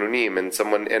v'tachanunim.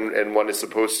 And one is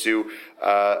supposed to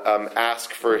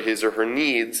ask for his or her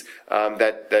needs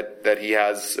that he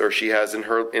has or she has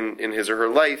in his or her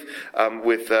life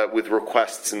with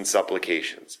requests and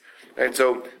supplications. Right,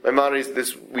 so Maimonides,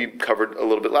 this we covered a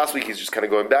little bit last week. He's just kind of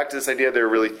going back to this idea. There are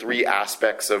really three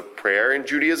aspects of prayer in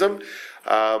Judaism.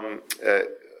 Anne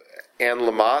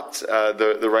Lamott,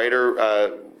 the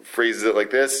writer, phrases it like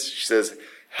this. She says,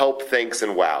 help, thanks,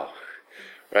 and wow.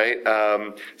 Right?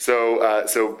 So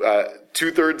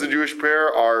 2/3 of Jewish prayer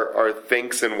are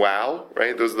thanks and wow.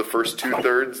 Right? Those are the first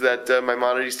 2/3 that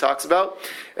Maimonides talks about.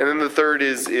 And then the third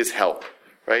is help.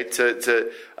 Right? To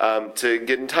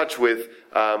get in touch with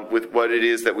what it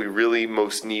is that we really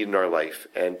most need in our life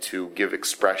and to give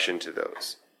expression to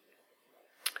those.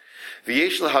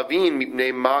 V'yesh lahavin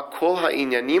mipnei ma kol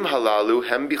ha'inyanim halalu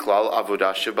hem bichlal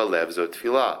avodah shebalev zot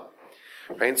tefillah.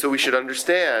 Right? And so we should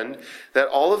understand that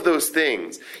all of those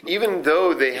things, even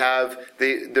though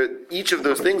each of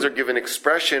those things are given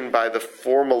expression by the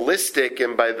formalistic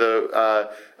and by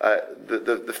the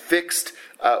fixed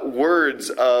words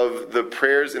of the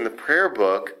prayers in the prayer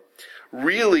book,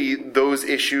 really those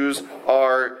issues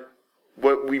are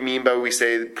what we mean by when we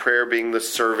say prayer being the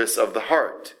service of the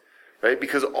heart. Right?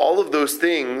 Because all of those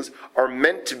things are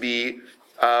meant to be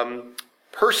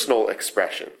personal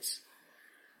expressions,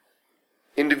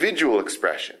 individual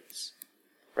expressions,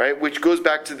 right? Which goes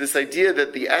back to this idea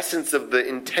that the essence of the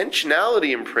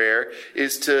intentionality in prayer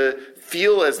is to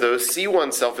feel as though, see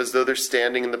oneself as though they're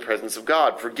standing in the presence of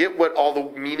God. Forget what all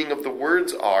the meaning of the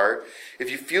words are. If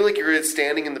you feel like you're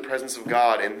standing in the presence of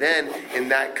God, and then in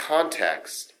that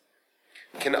context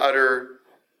can utter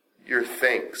your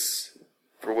thanks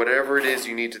for whatever it is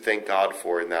you need to thank God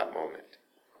for in that moment.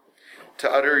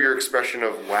 To utter your expression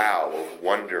of wow, of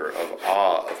wonder, of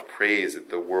awe, of praise at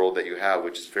the world that you have,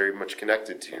 which is very much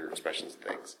connected to your expressions of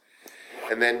thanks.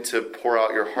 And then to pour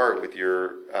out your heart with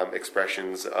your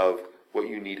expressions of what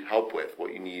you need help with,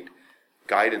 what you need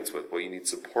guidance with, what you need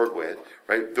support with.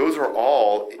 Right? Those are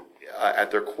all,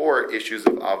 at their core, issues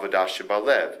of avodah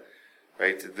shebalev.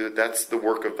 Right? That's the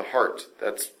work of the heart.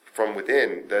 That's from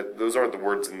within. That those aren't the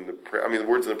words in the prayer. I mean, the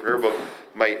words in the prayer book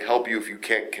might help you if you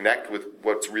can't connect with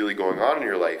what's really going on in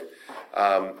your life.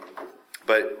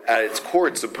 But at its core,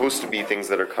 it's supposed to be things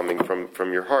that are coming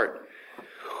from your heart.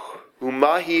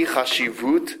 Umahi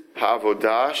chashivut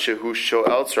ha'avodah shehu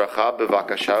shoel tzracha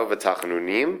bevakasha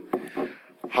v'tachanunim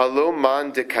halo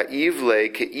man dekaiv le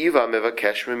keiva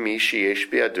mevakesh mimi sheyesh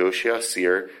biado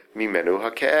she'asir mimenu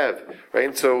hakev. Right?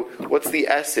 And so, what's the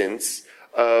essence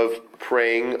of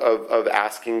praying, of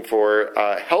asking for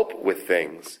help with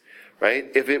things, right?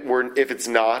 If it's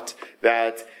not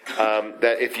that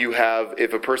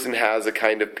if a person has a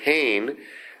kind of pain,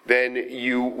 then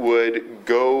you would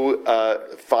go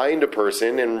find a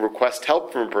person and request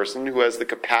help from a person who has the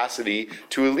capacity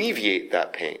to alleviate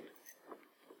that pain,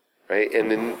 right?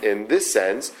 And in this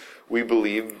sense, we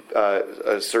believe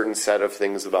a certain set of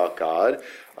things about God.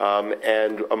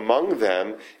 And among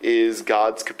them is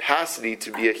God's capacity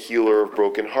to be a healer of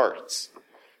broken hearts,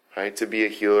 right? To be a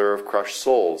healer of crushed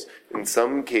souls. In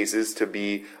some cases, to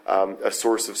be a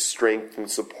source of strength and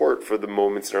support for the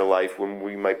moments in our life when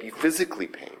we might be physically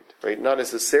pained, right? Not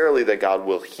necessarily that God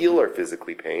will heal our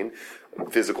physical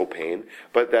pain,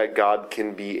 but that God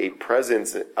can be a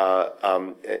presence and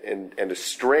a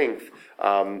strength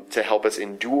to help us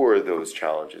endure those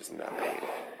challenges and that pain.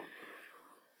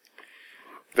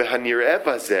 V'hanireh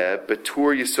bazeh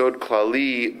betur yisod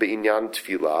klali be'inyan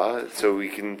tefillah. So we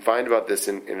can find about this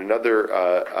in another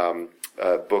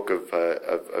book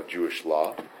of Jewish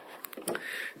law,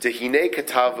 Tehine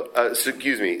Katav,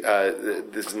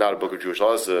 this is not a book of Jewish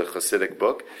law, this is a Hasidic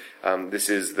book. This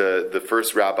is the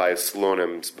first rabbi of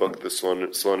Slonim's book, the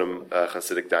Slonim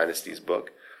Hasidic dynasty's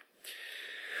book.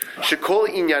 Shekol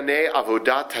Inyane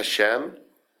Avodat Hashem,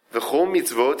 V'chol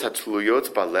Mitzvot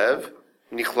HaTluyot Balev,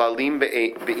 Nichlalim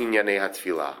Be'inyane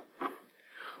HaTfilah.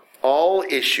 All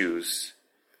issues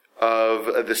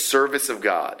of the service of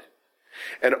God,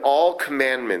 and all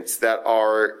commandments that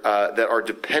are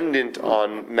dependent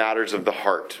on matters of the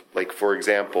heart, like for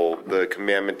example the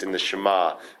commandment in the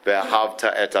Shema,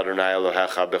 "Ve'ahavta et Adonai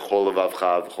Elohecha b'chol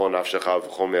levavcha v'chol nafshecha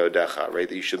v'chol meodecha," right?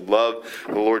 That you should love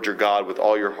the Lord your God with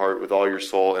all your heart, with all your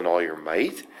soul, and all your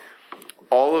might.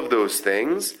 All of those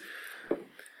things,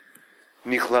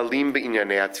 nichlalim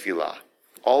be'inyanei hatfilah.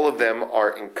 All of them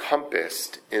are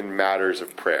encompassed in matters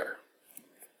of prayer.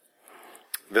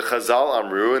 The Chazal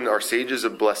Amru, and our sages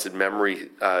of blessed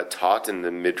memory taught in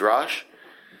the Midrash,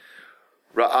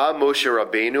 Ra'a Moshe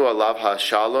Rabbeinu alav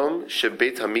ha'shalom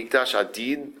shebeit hamikdash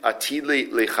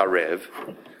atid lecharev.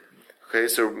 Okay,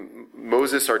 so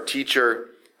Moses, our teacher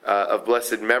of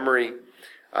blessed memory,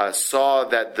 saw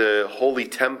that the holy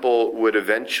temple would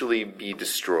eventually be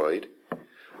destroyed.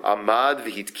 Amad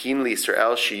v'hitkin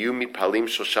liYisrael shiyu mitpalim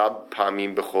shloshah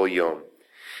pamim b'chol yom.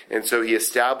 And so he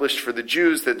established for the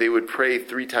Jews that they would pray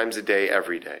 3 times a day,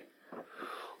 every day.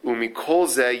 Umikol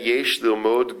zeh yesh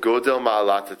lilmod godel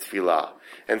ma'alat tefillah.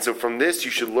 And so from this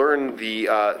you should learn the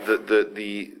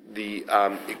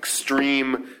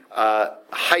extreme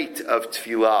height of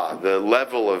tefillah, the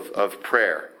level of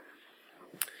prayer.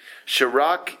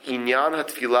 Sharak inyan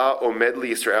hatefillah omed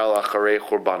liYisrael acharei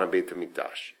churban Beit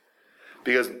HaMikdash.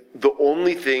 Because the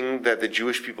only thing that the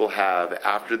Jewish people have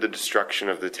after the destruction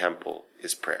of the temple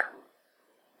is prayer.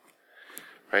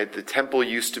 Right? The temple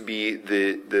used to be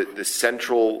the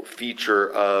central feature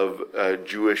of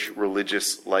Jewish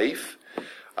religious life.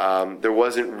 There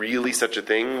wasn't really such a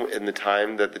thing in the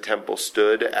time that the temple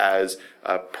stood as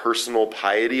personal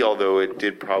piety, although it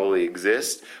did probably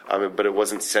exist, but it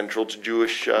wasn't central to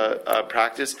Jewish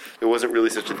practice. There wasn't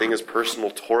really such a thing as personal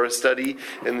Torah study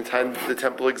in the time that the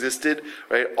temple existed.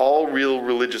 Right? All real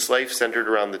religious life centered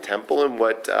around the temple, and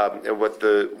what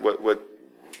the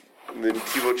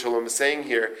Netivot Shalom is saying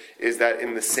here is that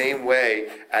in the same way,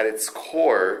 at its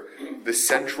core, the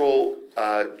central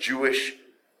Jewish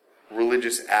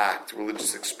religious act,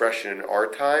 religious expression in our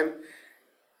time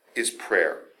is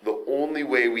prayer. The only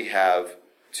way we have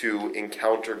to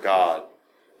encounter God,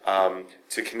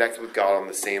 to connect with God on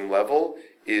the same level,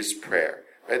 is prayer.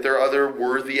 Right? There are other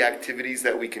worthy activities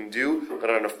that we can do, but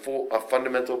on a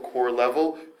fundamental core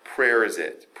level, prayer is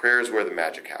it. Prayer is where the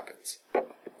magic happens.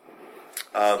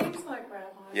 Seems like,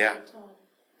 Rabbi, yeah.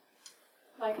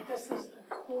 Like this is a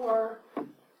core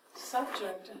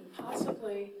subject, and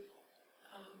possibly,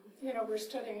 we're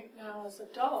studying it now as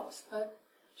adults, but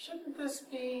shouldn't this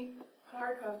be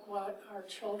part of what our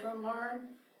children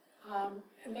learn?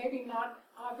 And maybe not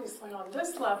obviously on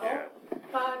this level,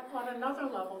 but on another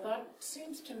level. That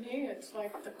seems to me it's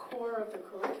like the core of the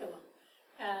curriculum.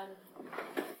 And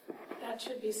that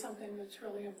should be something that's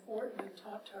really important and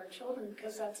taught to our children,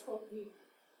 because that's what we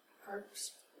are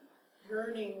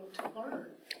yearning to learn.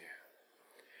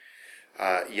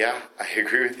 Yeah, I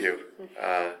agree with you.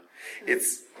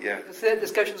 The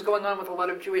discussions going on with a lot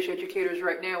of Jewish educators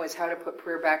right now is how to put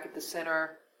prayer back at the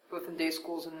center, both in day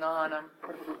schools and non. I'm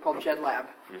part of a group called JedLab.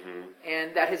 Mm-hmm.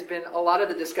 And that has been a lot of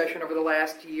the discussion over the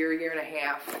last year and a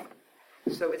half.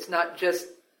 So it's not just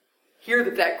here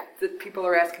that people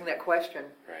are asking that question.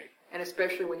 Right. And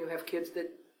especially when you have kids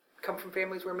that come from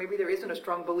families where maybe there isn't a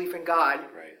strong belief in God.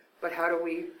 Right. But how do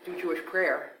we do Jewish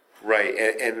prayer? Right,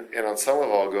 and on some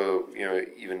level, I'll go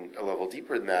even a level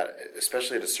deeper than that.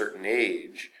 Especially at a certain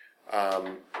age,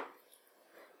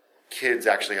 kids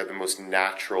actually have the most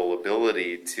natural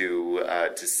ability to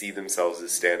see themselves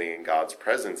as standing in God's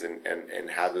presence and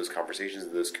have those conversations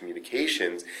and those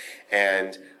communications.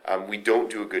 And we don't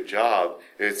do a good job.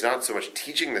 It's not so much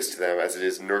teaching this to them as it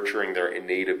is nurturing their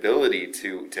innate ability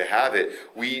to have it.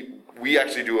 We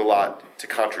actually do a lot to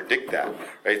contradict that,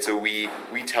 right? So we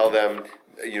tell them,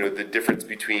 the difference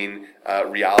between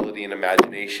reality and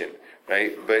imagination,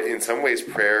 right? But in some ways,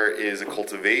 prayer is a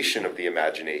cultivation of the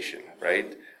imagination,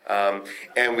 right?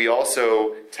 And we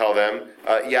also tell them,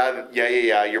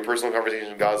 your personal conversation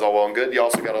with God is all well and good. You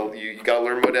also gotta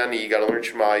learn Modani, you gotta learn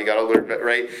Shema, you gotta learn,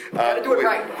 right? Gotta do it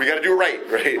right. We gotta do it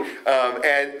right?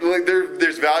 And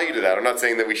there's value to that. I'm not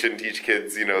saying that we shouldn't teach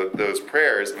kids, those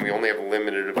prayers, and we only have a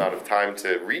limited amount of time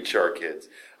to reach our kids.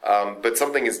 But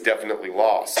something is definitely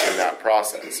lost in that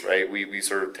process, right? We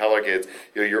sort of tell our kids,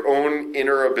 your own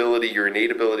inner ability, your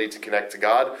innate ability to connect to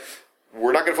God,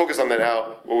 we're not going to focus on that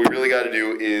now. What we really got to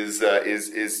do is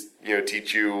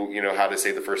teach you how to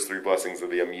say the first 3 blessings of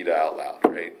the Amida out loud,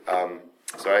 right?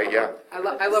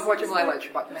 I love watching Lila at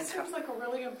Shabbat. This seems like a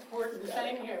really important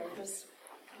thing here. This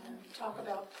talk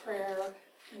about prayer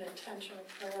and intention of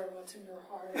prayer, what's in your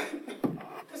heart.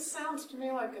 This sounds to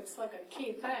me like it's like a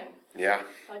key thing. Yeah.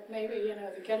 Like maybe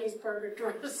the Gettysburg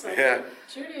Address of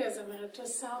Judaism, and it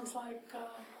just sounds like.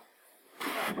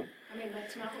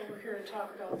 That's not what we're here to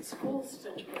talk about the school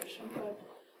situation, but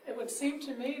it would seem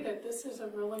to me that this is a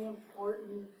really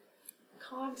important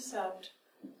concept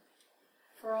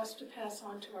for us to pass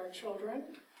on to our children,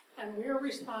 and we're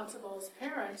responsible as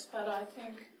parents, but I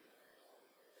think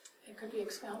it could be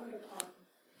expounded upon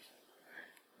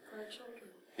for our children.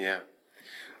 Yeah,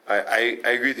 I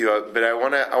agree with you, but I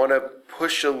want to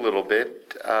push a little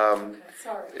bit. Okay,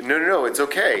 sorry. No, it's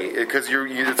okay, because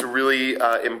it's a really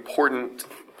important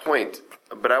point.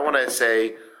 But I want to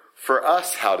say, for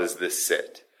us, how does this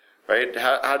sit? Right?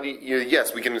 How do you?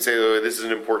 Yes, we can say, oh, this is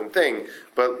an important thing.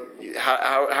 But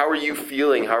how are you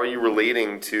feeling? How are you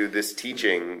relating to this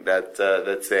teaching that's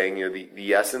saying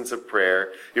the essence of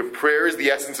prayer? Prayer is the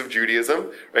essence of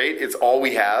Judaism, right? It's all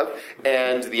we have,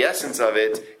 and the essence of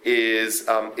it is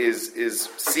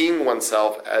seeing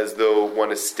oneself as though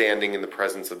one is standing in the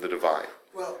presence of the divine.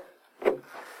 Well,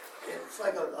 it's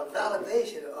like a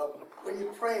validation of when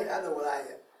you're praying. I know what I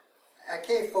am. I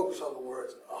can't focus on the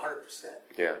words 100%.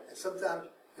 Yeah. And sometimes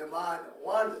your mind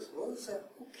wanders. Well, say,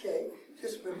 okay,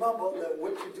 just remember that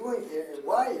what you're doing here and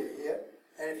why you're here.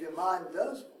 And if your mind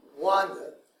does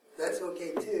wander, that's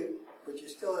okay too. But you're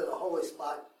still in a holy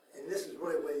spot, and this is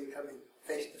really where you're coming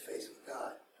face to face with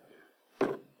God.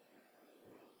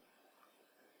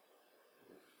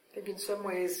 I think in some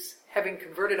ways, having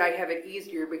converted, I have it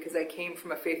easier because I came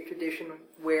from a faith tradition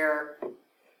where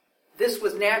this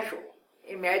was natural.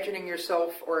 Imagining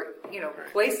yourself or,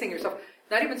 placing yourself,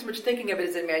 not even so much thinking of it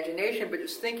as imagination, but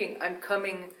just thinking, I'm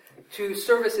coming to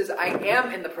services, I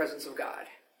am in the presence of God.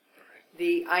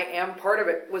 The I am part of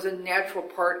it was a natural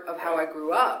part of how I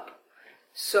grew up.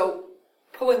 So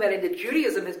pulling that into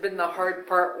Judaism has been the hard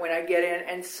part when I get in,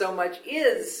 and so much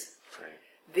is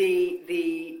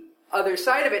the other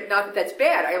side of it. Not that that's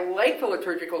bad. I like the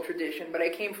liturgical tradition, but I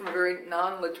came from a very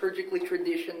non-liturgically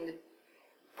traditioned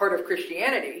part of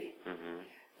Christianity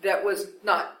that was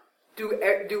not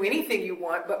do anything you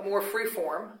want, but more free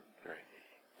form. Right.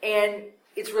 And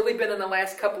it's really been in the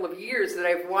last couple of years that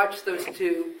I've watched those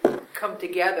two come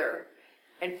together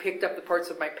and picked up the parts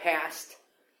of my past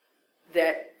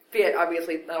that fit.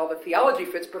 Obviously, not all the theology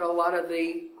fits, but a lot of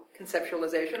the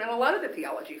conceptualization and a lot of the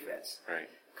theology fits. Right.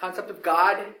 Concept of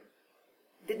God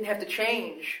didn't have to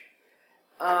change.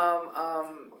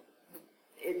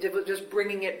 Just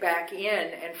bringing it back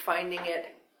in and finding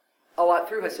it a lot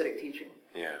through Hasidic teaching.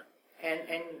 Yeah.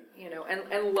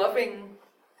 And loving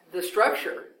the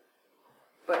structure,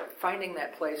 but finding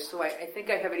that place. So I think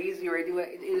I have it easier. It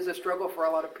is a struggle for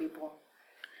a lot of people.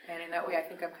 And in that way, I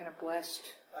think I'm kind of blessed.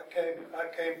 I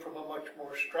came from a much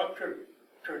more structured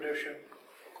tradition,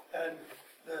 and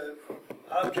the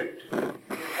object in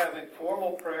having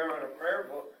formal prayer and a prayer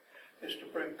book is to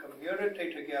bring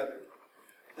community together.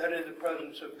 That in the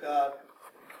presence of God,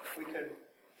 we can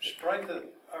strengthen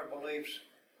our beliefs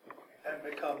and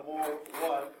become more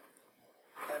one,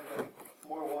 and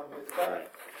more one with God.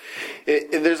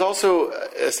 There's also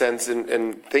a sense,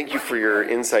 and thank you for your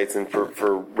insights and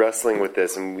for wrestling with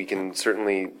this, and we can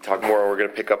certainly talk more. We're going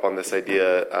to pick up on this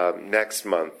idea next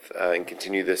month and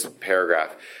continue this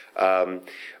paragraph.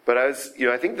 But I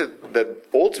think that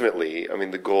ultimately,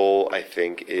 the goal, I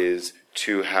think, is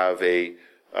to have a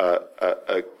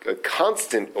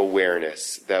constant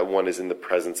awareness that one is in the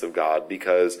presence of God,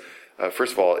 because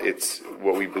first of all, it's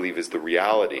what we believe is the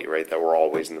reality, right? That we're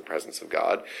always in the presence of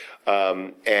God,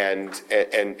 and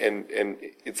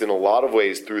it's in a lot of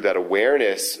ways through that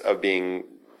awareness of being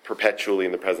perpetually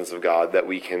in the presence of God that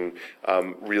we can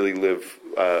really live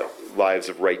lives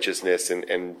of righteousness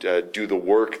and do the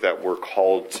work that we're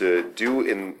called to do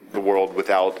in the world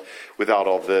without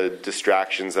all the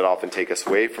distractions that often take us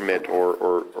away from it,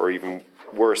 or even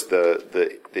worse,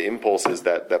 the impulses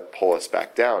that pull us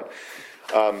back down.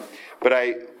 But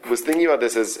I was thinking about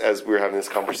this as we were having this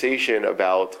conversation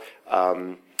about.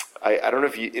 I don't know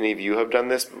if any of you have done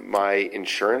this. My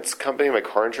insurance company, my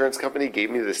car insurance company, gave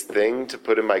me this thing to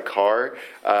put in my car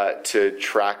to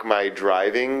track my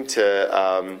driving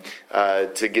to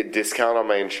get discount on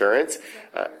my insurance.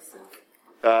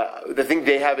 I think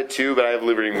they have it too, but I have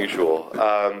Liberty Mutual.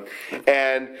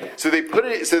 And so they put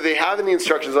it. So they have in the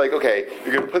instructions like, okay,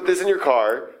 you're going to put this in your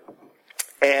car.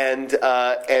 and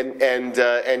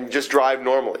just drive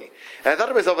normally. And I thought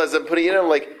to myself as I'm putting it in, I'm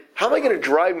like, how am I going to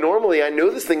drive normally? I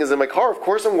know this thing is in my car. Of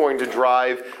course I'm going to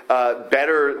drive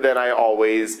better than I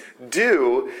always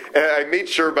do. And I made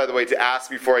sure, by the way, to ask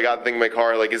before I got the thing in my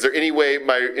car, like, is there any way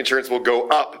my insurance will go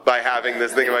up by having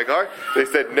this thing in my car? They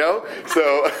said no.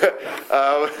 So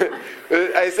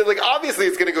I said, like, obviously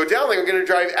it's going to go down. Like, I'm going to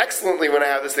drive excellently when I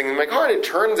have this thing in my car. And it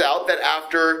turns out that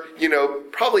after,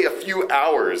 probably a few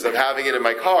hours of having it in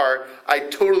my car, I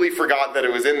totally forgot that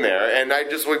it was in there. And I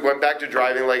just went back to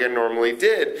driving like I normally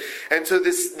did. And so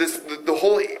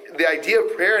the idea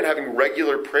of prayer and having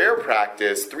regular prayer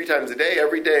practice 3 times a day,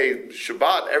 every day,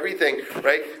 Shabbat, everything,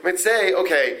 right? You might say,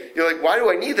 okay, you're like, why do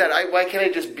I need that? Why can't I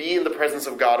just be in the presence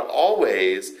of God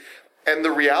always? And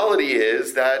the reality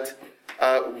is that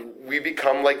we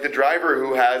become like the driver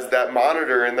who has that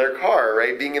monitor in their car,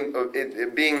 right?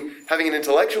 Having an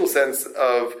intellectual sense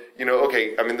of,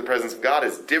 okay, I'm in the presence of God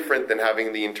is different than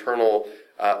having the internal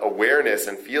awareness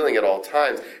and feeling at all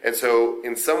times. And so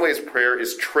in some ways prayer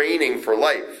is training for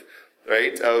life,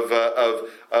 right? Of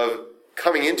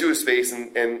coming into a space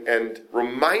and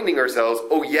reminding ourselves,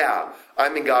 oh yeah,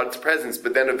 I'm in God's presence,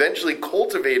 but then eventually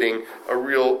cultivating a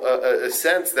real a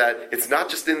sense that it's not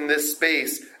just in this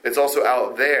space, it's also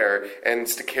out there, and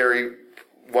it's to carry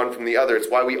one from the other. It's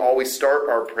why we always start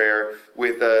our prayer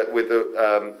with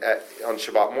on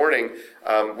Shabbat morning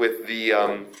with the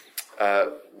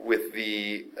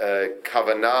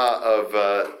kavanah of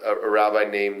a rabbi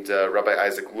named Rabbi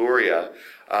Isaac Luria,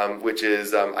 which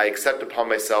is, I accept upon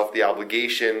myself the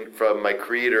obligation from my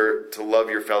Creator to love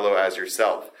your fellow as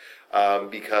yourself.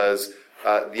 Because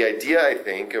the idea, I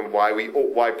think, and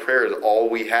why prayer is all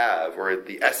we have, or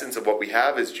the essence of what we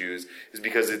have as Jews, is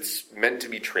because it's meant to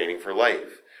be training for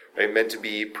life, right? Meant to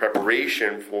be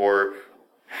preparation for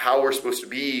how we're supposed to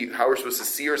be, how we're supposed to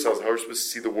see ourselves, how we're supposed to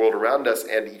see the world around us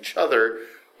and each other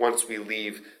once we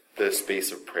leave the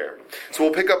space of prayer. So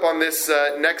we'll pick up on this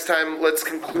next time. Let's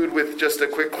conclude with just a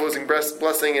quick closing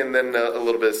blessing and then a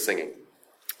little bit of singing.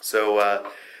 So,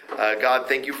 God,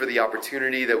 thank you for the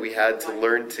opportunity that we had to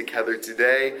learn together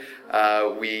today.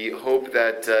 We hope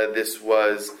that this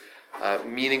was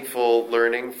meaningful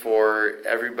learning for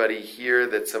everybody here,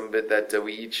 that some of it that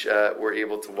we each were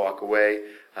able to walk away,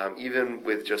 even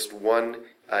with just one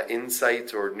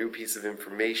insight or new piece of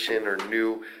information or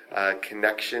new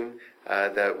connection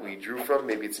that we drew from.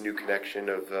 Maybe it's a new connection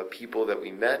of people that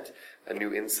we met, a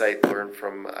new insight learned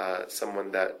from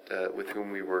someone that with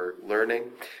whom we were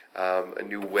learning, a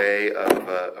new way of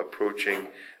approaching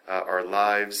our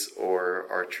lives or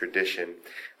our tradition.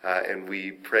 And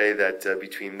we pray that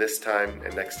between this time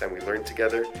and next time we learn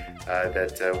together,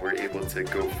 that we're able to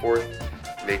go forth,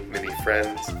 make many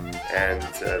friends, and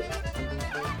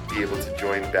be able to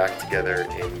join back together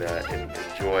in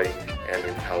joy and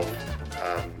in health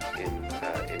in